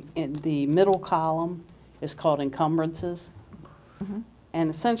the middle column, it's called encumbrances. And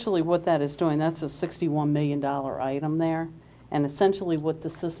essentially what that is doing, that's a $61 million item there. And essentially what the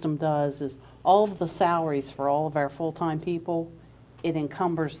system does is all of the salaries for all of our full-time people, it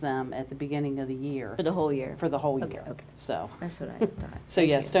encumbers them at the beginning of the year. For the whole year? For the whole Okay, year. okay. So. That's what I thought. So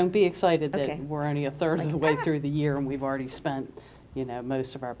yes, don't be excited Okay. that we're only a third of the way through the year and we've already spent,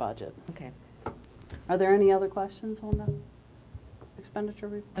 most of our budget. Okay. Are there any other questions on the expenditure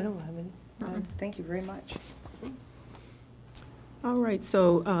report? I don't have any. Thank you very much. All right,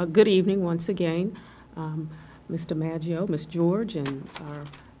 so good evening once again, Mr. Maggio, Ms. George, and our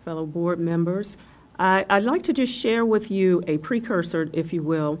fellow board members. I'd like to just share with you a precursor, if you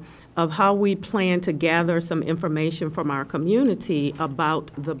will, of how we plan to gather some information from our community about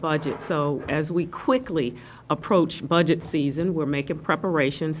the budget. So as we quickly approach budget season, we're making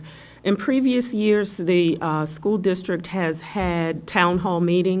preparations. In previous years, the school district has had town hall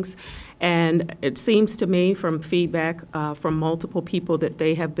meetings, and it seems to me from feedback from multiple people that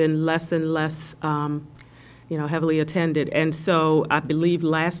they have been less and less heavily attended. And so I believe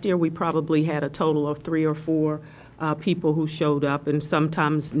last year we probably had a total of 3 or 4 people who showed up, and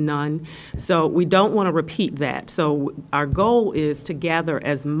sometimes none. So we don't want to repeat that. So our goal is to gather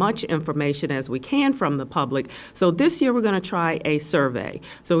as much information as we can from the public. So this year we're going to try a survey.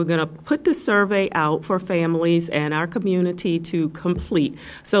 So we're going to put this survey out for families and our community to complete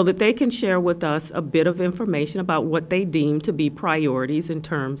so that they can share with us a bit of information about what they deem to be priorities in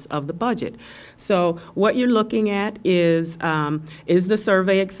terms of the budget. So what you're looking at is the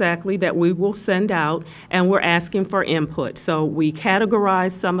survey exactly that we will send out, and we're asking for input. So we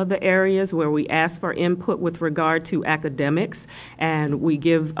categorize some of the areas where we ask for input with regard to academics, and we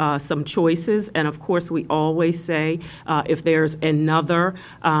give some choices. And of course, we always say if there's another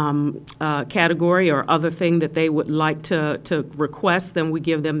category or other thing that they would like to request, then we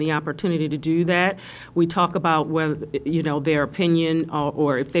give them the opportunity to do that. We talk about whether, their opinion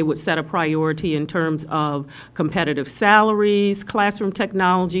or if they would set a priority in terms of competitive salaries, classroom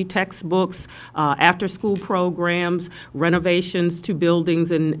technology, textbooks, after-school programs, renovations to buildings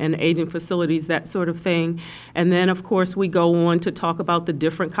and aging facilities, that sort of thing. And then, of course, we go on to talk about the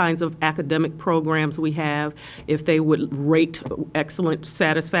different kinds of academic programs we have, if they would rate excellent,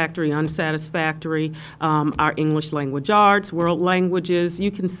 satisfactory, unsatisfactory, our English language arts, world languages.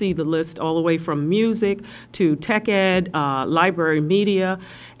 You can see the list all the way from music to tech ed, library media,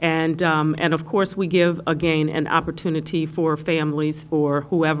 and of course we give, again, an opportunity for families or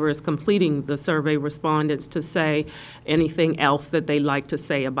whoever is completing the survey respondents to say anything else that they'd like to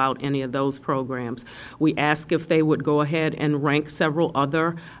say about any of those programs. We ask if they would go ahead and rank several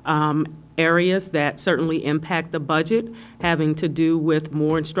other areas that certainly impact the budget, having to do with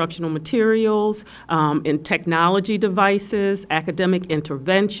more instructional materials, in technology devices, academic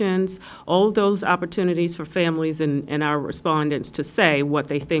interventions, all of those opportunities for families and our respondents to say what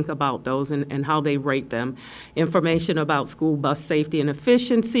they think about those and how they rate them. Information about school bus safety and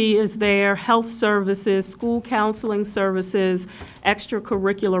efficiency is there, health services, school counseling services,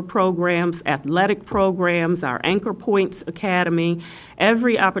 extracurricular programs, athletic programs, our Anchor Points Academy,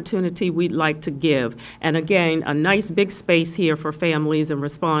 every opportunity we'd like to give. And again, a nice big space here for families and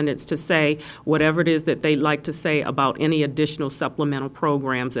respondents to say whatever it is that they'd like to say about any additional supplemental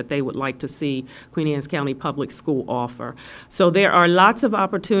programs that they would like to see Queen Anne's County Public School offer. So there are lots of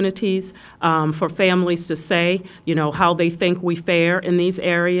opportunities for families to say, how they think we fare in these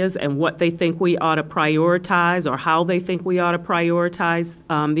areas and what they think we ought to prioritize or how they think we ought to prioritize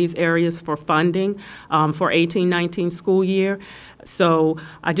these areas for funding for 18-19 school year. So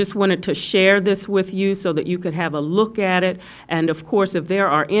I just wanted to share this with you so that you could have a look at it. And of course, if there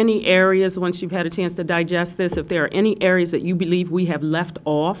are any areas, once you've had a chance to digest this, if there are any areas that you believe we have left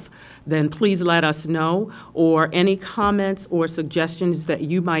off, then please let us know, or any comments or suggestions that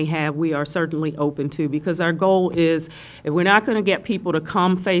you might have, we are certainly open to, because our goal is, if we're not going to get people to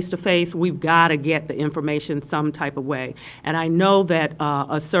come face to face, we've got to get the information some type of way. And I know that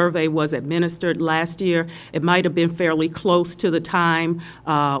a survey was administered last year. It might have been fairly close to the time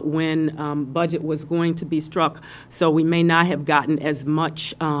when budget was going to be struck, so we may not have gotten as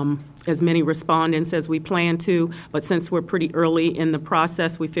many respondents as we planned to, but since we're pretty early in the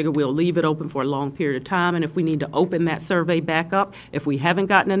process, we figure we'll leave it open for a long period of time, and if we need to open that survey back up, if we haven't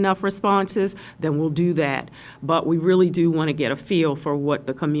gotten enough responses, then we'll do that. But we really do want to get a feel for what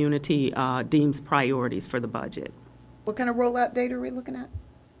the community deems priorities for the budget. What kind of rollout date are we looking at?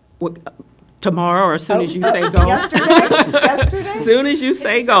 Tomorrow, or as soon as you say go. Yesterday? As soon as you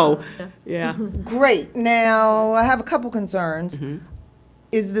say go. Yeah. Great. Now, I have a couple concerns.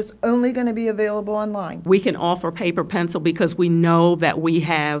 Is this only going to be available online? We can offer paper pencil because we know that we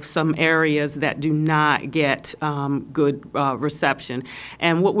have some areas that do not get good reception.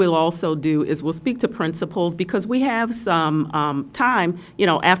 And what we'll also do is we'll speak to principals, because we have some time,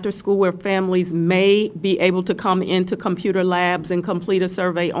 after school where families may be able to come into computer labs and complete a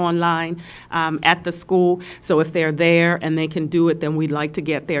survey online at the school. So if they're there and they can do it, then we'd like to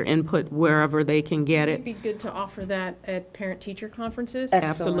get their input wherever they can get it. It'd be good to offer that at parent-teacher conferences.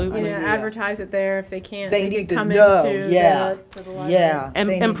 Absolutely. Advertise it there. If they can't, they need need to come know. into the library.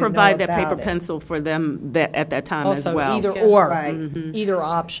 And provide that paper pencil for them at that time as well. Either or, Right. either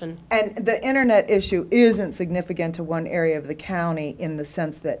option. And the internet issue isn't significant to one area of the county in the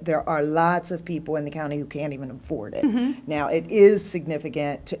sense that there are lots of people in the county who can't even afford it. Now, it is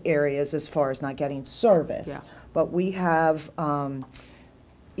significant to areas as far as not getting service. But we have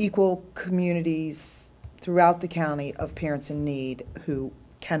equal communities throughout the county of parents in need who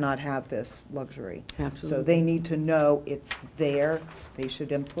cannot have this luxury. Absolutely. So they need to know it's there. They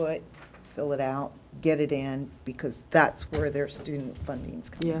should input, fill it out, get it in, because that's where their student funding's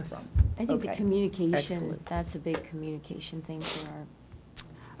coming Yes. from. I think the Okay. communication, Excellent. that's a big communication thing for our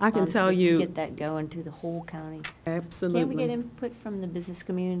I can moms tell to you, get that going to the whole county. absolutely. Can't we get input from the business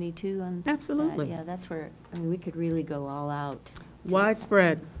community too on that? Absolutely. Yeah, that's where, I mean, we could really go all out.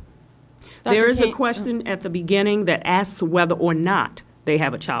 Widespread. Dr. There is a Kane- question at the beginning that asks whether or not they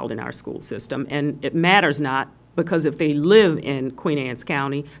have a child in our school system, and it matters not, because if they live in Queen Anne's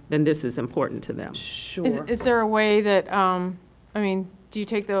County, then this is important to them. Sure. Is there a way that, I mean, do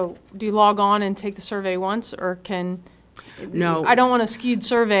you log on and take the survey once, or can? No. I don't want a skewed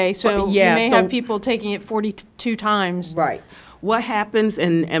survey, so you yeah, may so- have people taking it 42 times. Right. What happens,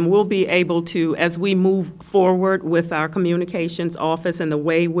 and we'll be able to, as we move forward with our communications office and the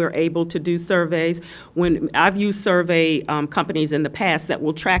way we're able to do surveys, when I've used survey companies in the past that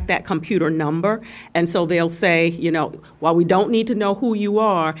will track that computer number, and so they'll say, you know, while we don't need to know who you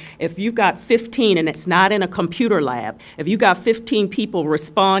are, if you've got 15 and it's not in a computer lab, if you got 15 people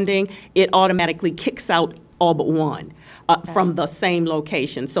responding, it automatically kicks out all but one. From the same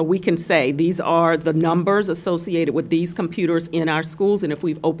location. So we can say these are the numbers associated with these computers in our schools, and if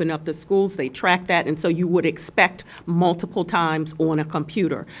we've opened up the schools, they track that, and so you would expect multiple times on a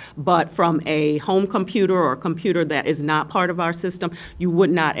computer. But from a home computer or a computer that is not part of our system, you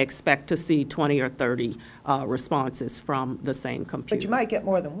would not expect to see 20 or 30 responses from the same computer. But you might get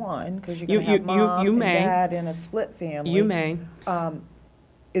more than one, because you're You- going to have you- mom you and may. dad in a split family. You may.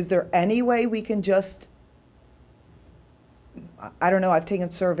 Is there any way we can just, I don't know, I've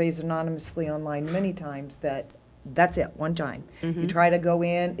taken surveys anonymously online many times, that's it, one time. Mm-hmm. You try to go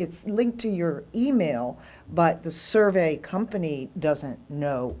in, it's linked to your email, but the survey company doesn't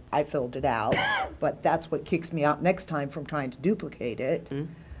know I filled it out, but that's what kicks me out next time from trying to duplicate it.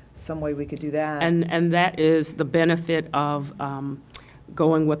 Some way we could do that. And that is the benefit of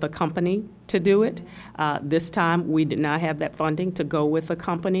going with a company to do it. This time, we did not have that funding to go with a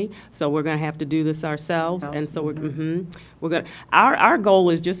company, so we're going to have to do this ourselves. And so we're going to, our goal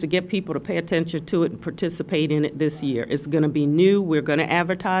is just to get people to pay attention to it and participate in it this year. It's going to be new. We're going to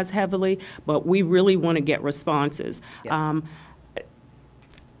advertise heavily, but we really want to get responses.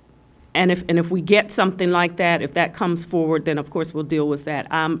 And if we get something like that, if that comes forward, then of course we'll deal with that.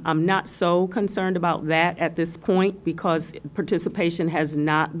 I'm not so concerned about that at this point, because participation has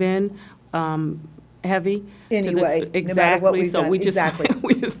not been heavy. Anyway, exactly. no matter what we've So done. we just Exactly.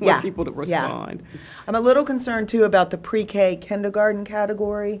 we just want people to respond. Yeah. I'm a little concerned too about the pre-K kindergarten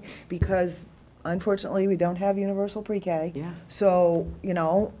category, because unfortunately we don't have universal pre-K. Yeah. So, you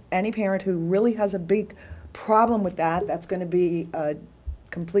know, any parent who really has a big problem with that, that's going to be a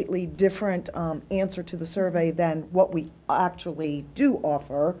completely different answer to the survey than what we actually do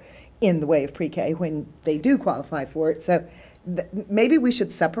offer in the way of pre-K when they do qualify for it. So maybe we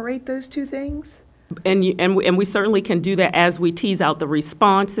should separate those two things. And we certainly can do that as we tease out the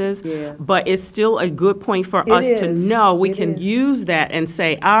responses. Yeah. But it's still a good point for us to know we can use that and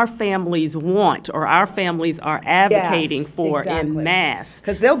say our families want, or our families are advocating for en masse.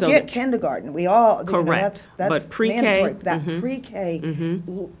 Because they'll So get that- kindergarten. We all, you know, Correct. that's But pre-K, mandatory. That mhm. pre-K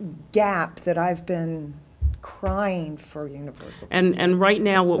gap that I've been crying for universal. And right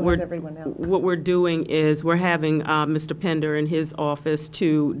now, So is everyone else. what we're doing is we're having Mr. Pender in his office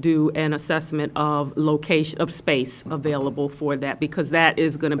to do an assessment of location, of space available for that, because that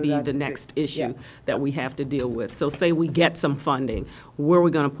is going to So be that's the a big- next issue yeah. that we have to deal with. So say we get some funding, where are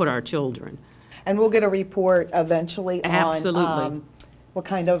we going to put our children? And we'll get a report eventually Absolutely. on what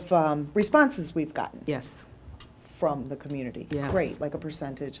kind of responses we've gotten Yes. from the community. Yes. Great, like a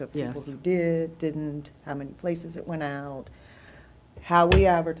percentage of people Yes. who did, didn't, how many places it went out, how we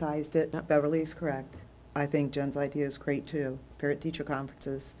advertised it. Yep. Beverly's correct. I think Jen's idea is great too. Parent-teacher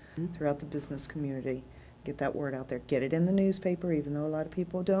conferences Mm-hmm. throughout the business community. Get that word out there. Get it in the newspaper, even though a lot of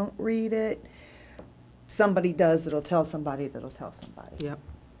people don't read it. Somebody does that'll tell somebody that'll tell somebody. Yep.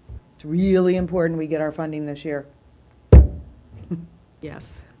 It's really important we get our funding this year.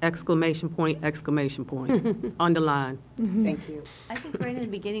 Yes. Exclamation point, exclamation point. Underline. Thank you. I think right in the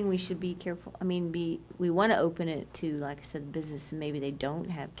beginning, we should be careful. I mean, we want to open it to, like I said, business, and maybe they don't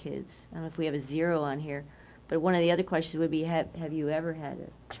have kids. I don't know if we have a 0 on here, but one of the other questions would be, have you ever had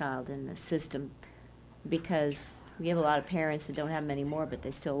a child in the system? Because we have a lot of parents that don't have them anymore, but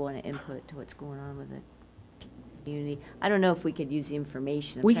they still want to input to what's going on with the community. I don't know if we could use the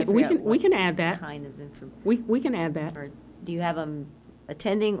information. I'm We trying can, to we figure out can, we what can add that. kind of information. We can add that. Or do you have them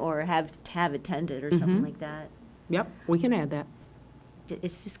attending or have attended or something Mhm. like that? Yep, we can add that.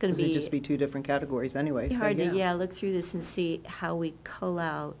 It's just going to It'd be. just be two different categories anyway. Be so hard to, look through this and see how we cull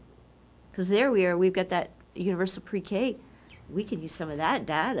out, because there we are, we've got that universal pre-K we could use some of that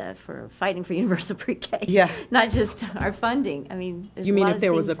data for fighting for universal pre-K. Yeah. Not just our funding. I mean, there's You a mean lot if of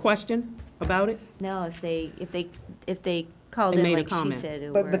there was a things- question about it? No, if they called They in made a like she comment. said.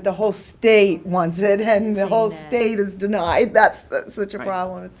 Or But the whole state wants it, and the Saying whole that. state is denied. That's such a Right.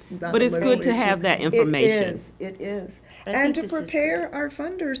 problem. It's not But a it's local good to issue. have that information. It is. I And think to this is prepare our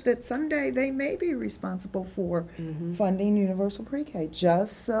funders that someday they may be responsible for funding universal pre-K,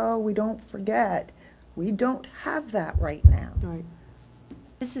 just so we don't forget. We don't have that right now. Right.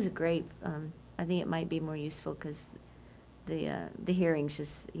 This is a great, I think it might be more useful because the hearings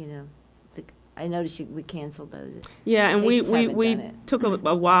just, I noticed we canceled those. Yeah, and They we just haven't we done it. took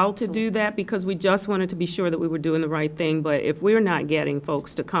a while to do that because we just wanted to be sure that we were doing the right thing. But if we're not getting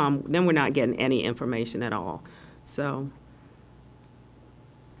folks to come, then we're not getting any information at all. So,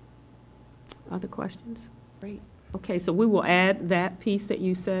 other questions? Great. Okay, so we will add that piece that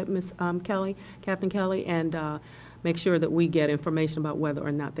you said, Ms. Kelly, Captain Kelly, and make sure that we get information about whether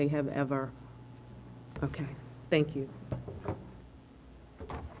or not they have ever. Okay, thank you.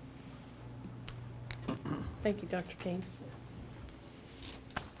 Thank you, Dr. Kane.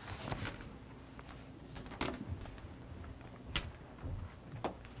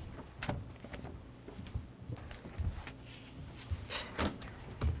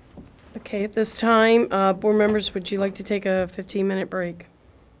 Okay, at this time, board members, would you like to take a 15-minute break?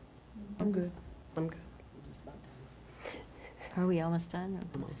 I'm good. I'm good. Are we almost done?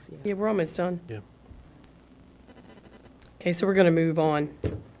 Or? Yeah, we're almost done. Yeah. Okay, so we're going to move on.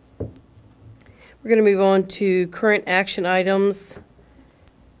 We're going to move on to current action items.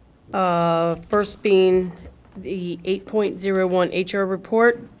 First being the 8.01 HR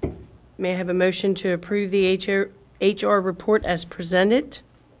report. May I have a motion to approve the HR report as presented?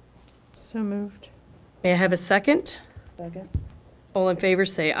 So moved. May I have a second? Second. All in favor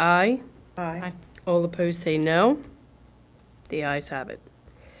say aye. Aye. All opposed say no. The ayes have it.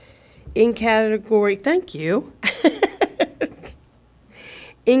 In category, thank you.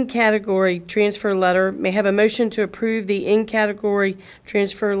 In category transfer letter, may I have a motion to approve the in category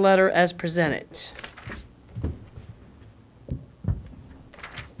transfer letter as presented.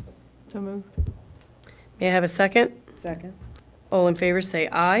 So moved. May I have a second? Second. All in favor say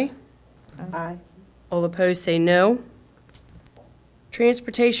aye. Aye. All opposed say no.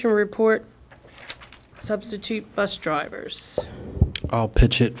 Transportation report, substitute bus drivers. I'll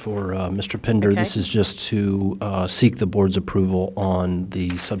pitch it for Mr. Pender. Okay. This is just to seek the board's approval on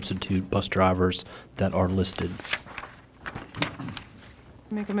the substitute bus drivers that are listed.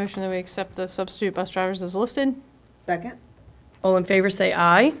 Make a motion that we accept the substitute bus drivers as listed. Second. All in favor say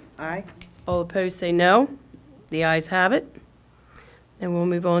aye. Aye. All opposed say no. The ayes have it. And we'll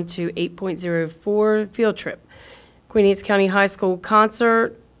move on to 8.04 field trip. Queen Anne's County High School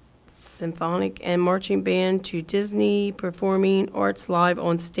concert, symphonic and marching band to Disney Performing Arts live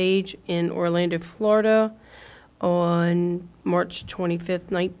on stage in Orlando, Florida on March 25th,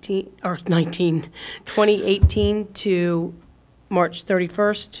 2018 to March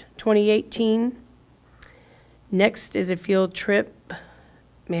 31st, 2018. Next is a field trip.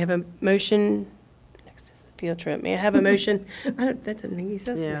 May I have a motion? Next is the field trip. May I have a motion? That doesn't make any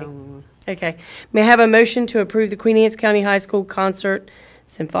sense to me. Okay. May I have a motion to approve the Queen Anne's County High School concert,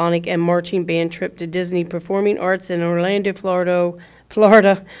 symphonic and marching band trip to Disney Performing Arts in Orlando,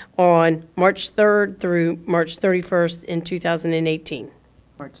 Florida on March 3rd through March 31st in 2018.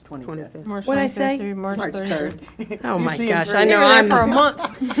 March 25th. March What'd I 25th say? through March 30th. Oh my seeing gosh, three. I know You were there I'm. for a month.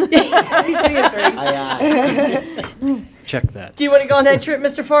 He's seeing three. Check that. Do you want to go on that trip,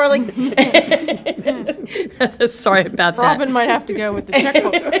 Mr. Farley? Sorry about that. Robin might have to go with the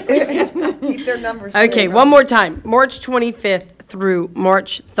checkbook. Keep their numbers Okay, straight. one more time. March 25th through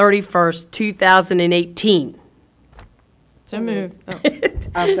March 31st, 2018. So moved. Oh.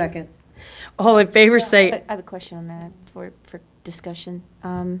 I'll second. All in favor say, I have a question on that for discussion.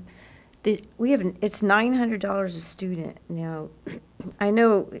 It's $900 a student. Now, I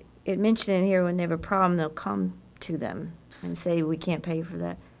know it mentioned in here when they have a problem, they'll come to them and say, we can't pay for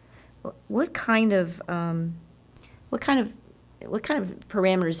that. What kind of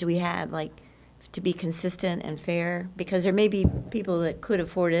parameters do we have, like, to be consistent and fair? Because there may be people that could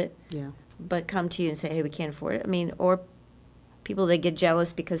afford it, but come to you and say, hey, we can't afford it. I mean, or people that get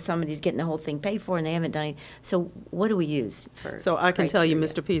jealous because somebody's getting the whole thing paid for and they haven't done it. So what do we use for So I can tell you,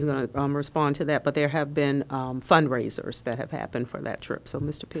 criteria? Mr. P is going to respond to that, but there have been fundraisers that have happened for that trip. So,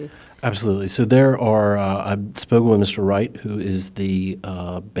 Mr. P. Absolutely. So there are, I've spoken with Mr. Wright, who is the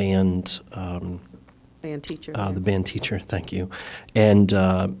band Band teacher. The band teacher, thank you. And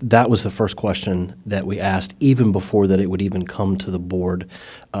that was the first question that we asked, even before that it would even come to the board.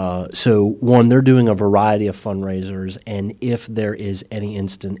 So one, they're doing a variety of fundraisers, and if there is any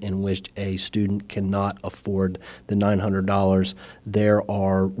instant in which a student cannot afford the $900, there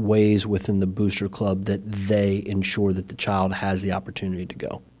are ways within the Booster Club that they ensure that the child has the opportunity to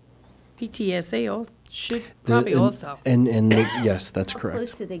go. PTSA should probably also. Yes, that's How correct.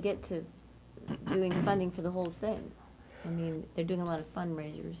 close do they get to doing funding for the whole thing? I mean, they're doing a lot of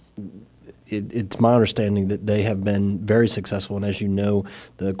fundraisers. It's my understanding that they have been very successful, and as you know,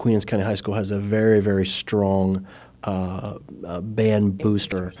 the Queens County High School has a very, very strong band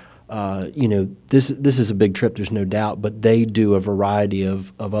booster. This is a big trip, there's no doubt, but they do a variety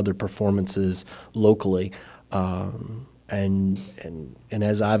of other performances locally. And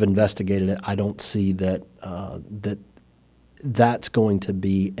as I've investigated it, I don't see that that's going to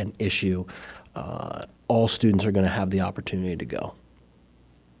be an issue. All students are going to have the opportunity to go.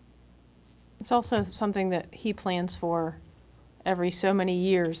 It's also something that he plans for every so many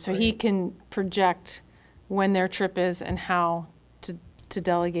years, so he can project when their trip is and how to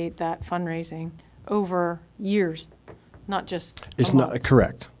delegate that fundraising over years, not just It's not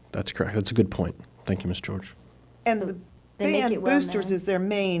correct. That's correct. That's a good point. Thank you, Ms. George. And the They make Band it well Boosters known. is their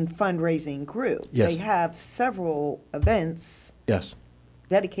main fundraising group. Yes. They have several events Yes.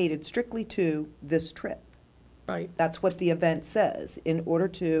 dedicated strictly to this trip. Right. That's what the event says, in order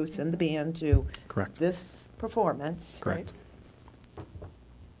to send the band to Correct. this performance. Correct.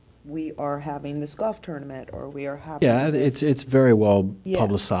 We are having this golf tournament, or we are having Yeah, this. it's very well Yeah.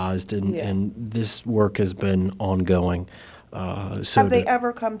 publicized, and, Yeah. and this work has been ongoing. So Have they to-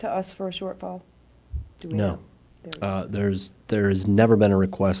 ever come to us for a shortfall? Do we No. know? There we go. There has never been a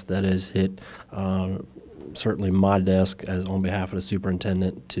request that has hit certainly my desk as on behalf of the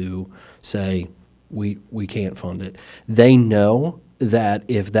superintendent to say we can't fund it. They know that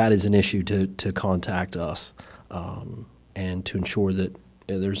if that is an issue to contact us and to ensure that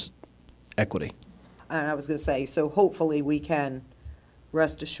there's equity. And I was going to say, so hopefully we can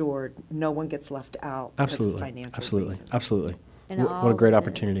rest assured, no one gets left out because of Absolutely, financial absolutely, reasons. absolutely. And What a all great the-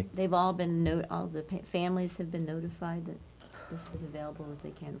 opportunity. They've all been, all the families have been notified that this is available if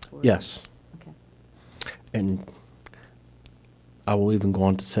they can't afford it? Yes. Okay. And I will even go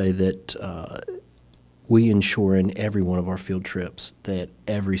on to say that we ensure in every one of our field trips that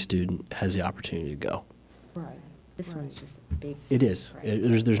every student has the opportunity to go. Right. This one's just a big. It is. price tag.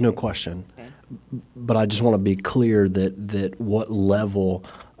 There's no question. Okay. But I just want to be clear that what level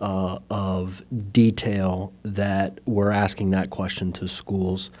of detail that we're asking that question to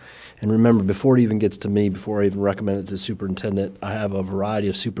schools. And remember, before it even gets to me, before I even recommend it to the superintendent, I have a variety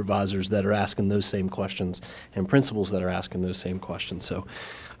of supervisors that are asking those same questions and principals that are asking those same questions. So,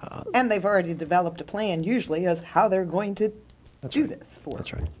 And they've already developed a plan, usually, as how they're going to do this for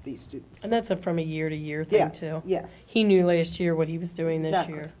That's right. these students. And that's a from a year-to-year thing, Yes, too. yes. He knew last year what he was doing this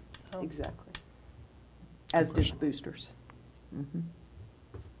Exactly. year. so. Exactly. As did the boosters. Mhm.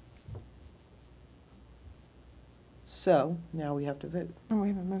 So, now we have to vote. Oh, we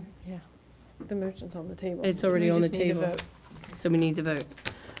haven't moved, yeah. The motion's on the table. It's so we already on the just need to table. vote. So we need to vote.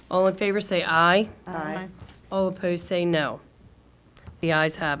 All in favor, say aye. Aye. All opposed, say no. The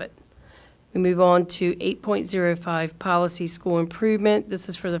ayes have it. We move on to 8.05, Policy School Improvement. This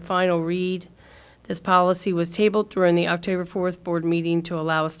is for the final read. This policy was tabled during the October 4th board meeting to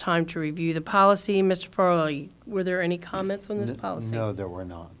allow us time to review the policy. Mr. Farley, were there any comments on this policy? No, there were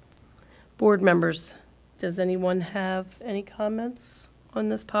not. Board members, does anyone have any comments on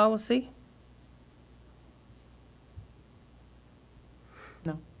this policy?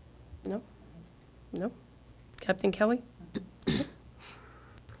 No. No? No? Captain Kelly?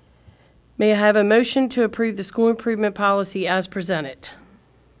 May I have a motion to approve the school improvement policy as presented?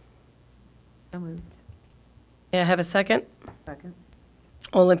 So moved. May I have a second? Second.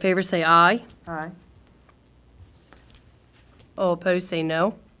 All in favor say aye. Aye. All opposed say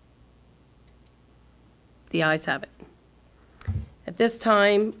no. The ayes have it. At this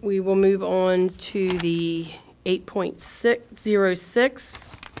time, we will move on to the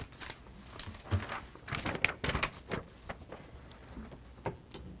 8.606.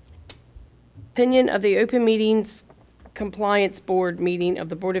 Opinion of the Open Meetings Compliance Board meeting of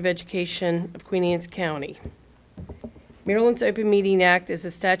the Board of Education of Queen Anne's County. Maryland's Open Meeting Act is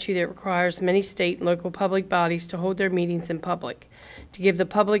a statute that requires many state and local public bodies to hold their meetings in public, to give the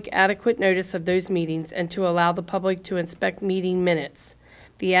public adequate notice of those meetings, and to allow the public to inspect meeting minutes.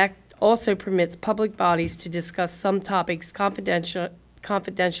 The act also permits public bodies to discuss some topics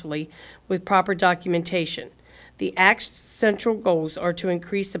confidentially with proper documentation. The Act's central goals are to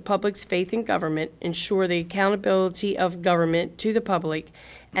increase the public's faith in government, ensure the accountability of government to the public,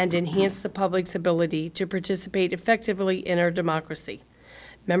 and enhance the public's ability to participate effectively in our democracy.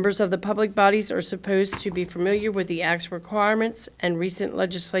 Members of the public bodies are supposed to be familiar with the Act's requirements, and recent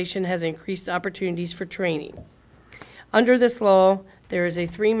legislation has increased opportunities for training. Under this law, there is a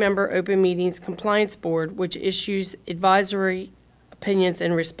 3-member Open Meetings Compliance Board which issues advisory opinions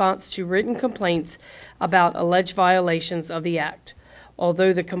in response to written complaints about alleged violations of the Act.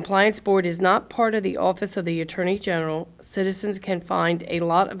 Although the Compliance Board is not part of the Office of the Attorney General, citizens can find a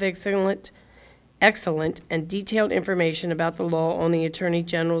lot of excellent and detailed information about the law on the Attorney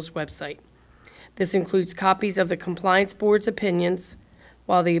General's website. This includes copies of the Compliance Board's opinions.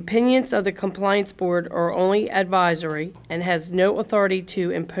 While the opinions of the Compliance Board are only advisory and has no authority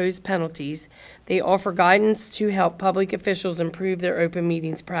to impose penalties, they offer guidance to help public officials improve their open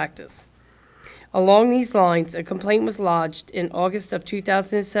meetings practice. Along these lines, a complaint was lodged in August of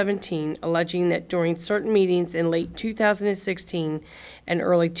 2017 alleging that during certain meetings in late 2016 and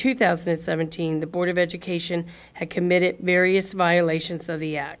early 2017, the Board of Education had committed various violations of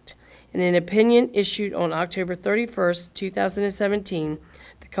the Act. In an opinion issued on October 31st, 2017,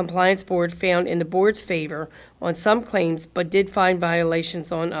 the Compliance Board found in the Board's favor on some claims but did find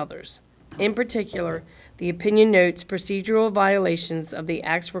violations on others. In particular, the opinion notes procedural violations of the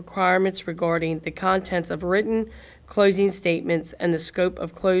Act's requirements regarding the contents of written closing statements and the scope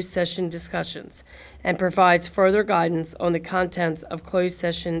of closed session discussions, and provides further guidance on the contents of closed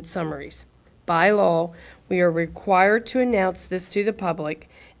session summaries. By law, we are required to announce this to the public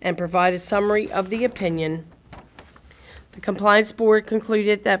and provide a summary of the opinion. The Compliance Board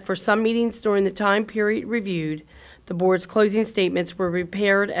concluded that for some meetings during the time period reviewed, the Board's closing statements were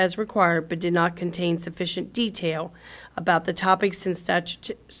prepared as required but did not contain sufficient detail about the topics and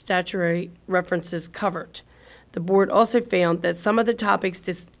statutory references covered. The Board also found that some of the topics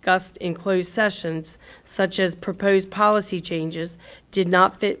discussed in closed sessions, such as proposed policy changes, did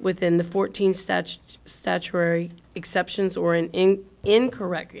not fit within the 14 statutory exceptions, or an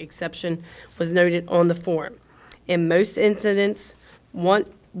incorrect exception was noted on the form. In most incidents,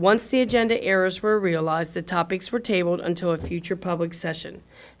 once the agenda errors were realized, the topics were tabled until a future public session.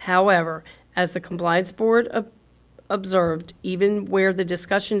 However, as the Compliance Board observed, even where the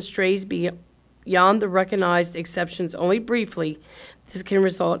discussion strays beyond the recognized exceptions only briefly, this can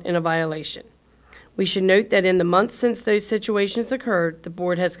result in a violation. We should note that in the months since those situations occurred, the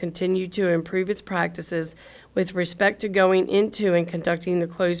Board has continued to improve its practices with respect to going into and conducting the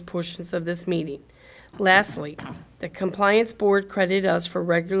closed portions of this meeting. Lastly, the Compliance Board credited us for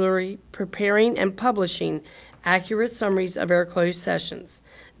regularly preparing and publishing accurate summaries of our closed sessions.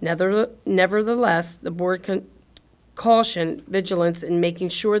 Nevertheless, the Board cautioned vigilance in making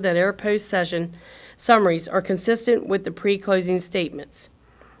sure that our post-session summaries are consistent with the pre-closing statements.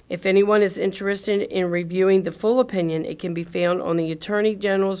 If anyone is interested in reviewing the full opinion, it can be found on the Attorney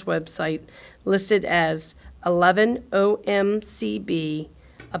General's website, listed as 11 OMCB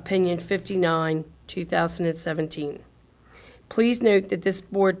Opinion 59, 2017. Please note that this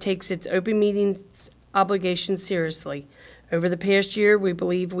Board takes its open meetings obligations seriously. Over the past year, we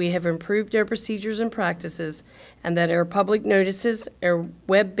believe we have improved our procedures and practices, and that our public notices, our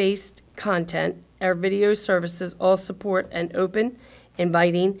web-based content, our video services all support an open,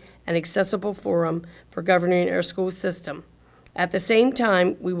 inviting, and accessible forum for governing our school system. At the same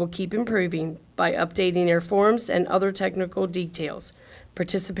time, we will keep improving by updating our forms and other technical details,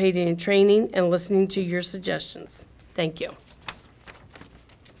 participating in training, and listening to your suggestions. Thank you.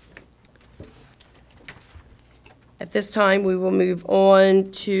 At this time, we will move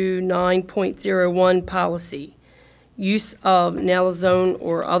on to 9.01 policy, use of naloxone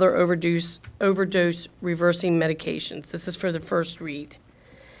or other overdose reversing medications. This is for the first read.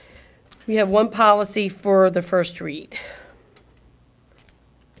 We have one policy for the first read.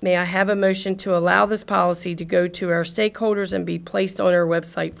 May I have a motion to allow this policy to go to our stakeholders and be placed on our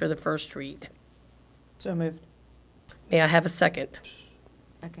website for the first read? So moved. May I have a second?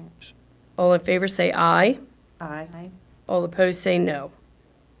 Second. All in favor say aye. Aye. Aye. All opposed say no.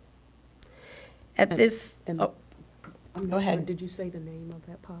 At this, I'm go not ahead. sure, did you say the name of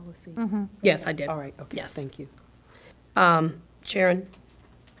that policy? Yes, I did. All right, okay, Yes. thank you. Sharon?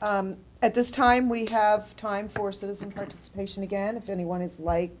 At this time, we have time for citizen participation again. If anyone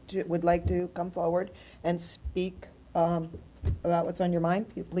would like to come forward and speak about what's on your mind,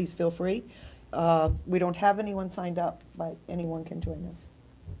 please feel free. We don't have anyone signed up, but anyone can join us.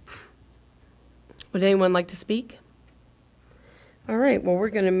 Would anyone like to speak? All right, well, we're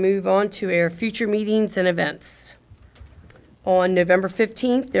going to move on to our future meetings and events. On November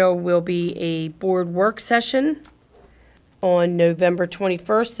 15th, there will be a board work session. On November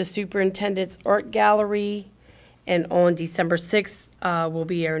 21st, the superintendent's art gallery. And on December 6th will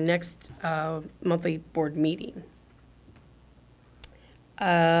be our next monthly board meeting.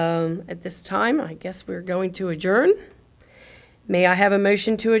 At this time, I guess we're going to adjourn. May I have a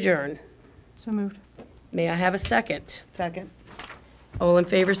motion to adjourn? So moved. May I have a second? Second. All in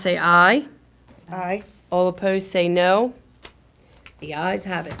favor say aye. Aye. All opposed say no. The ayes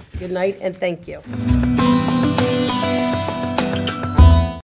have it. Good night and thank you.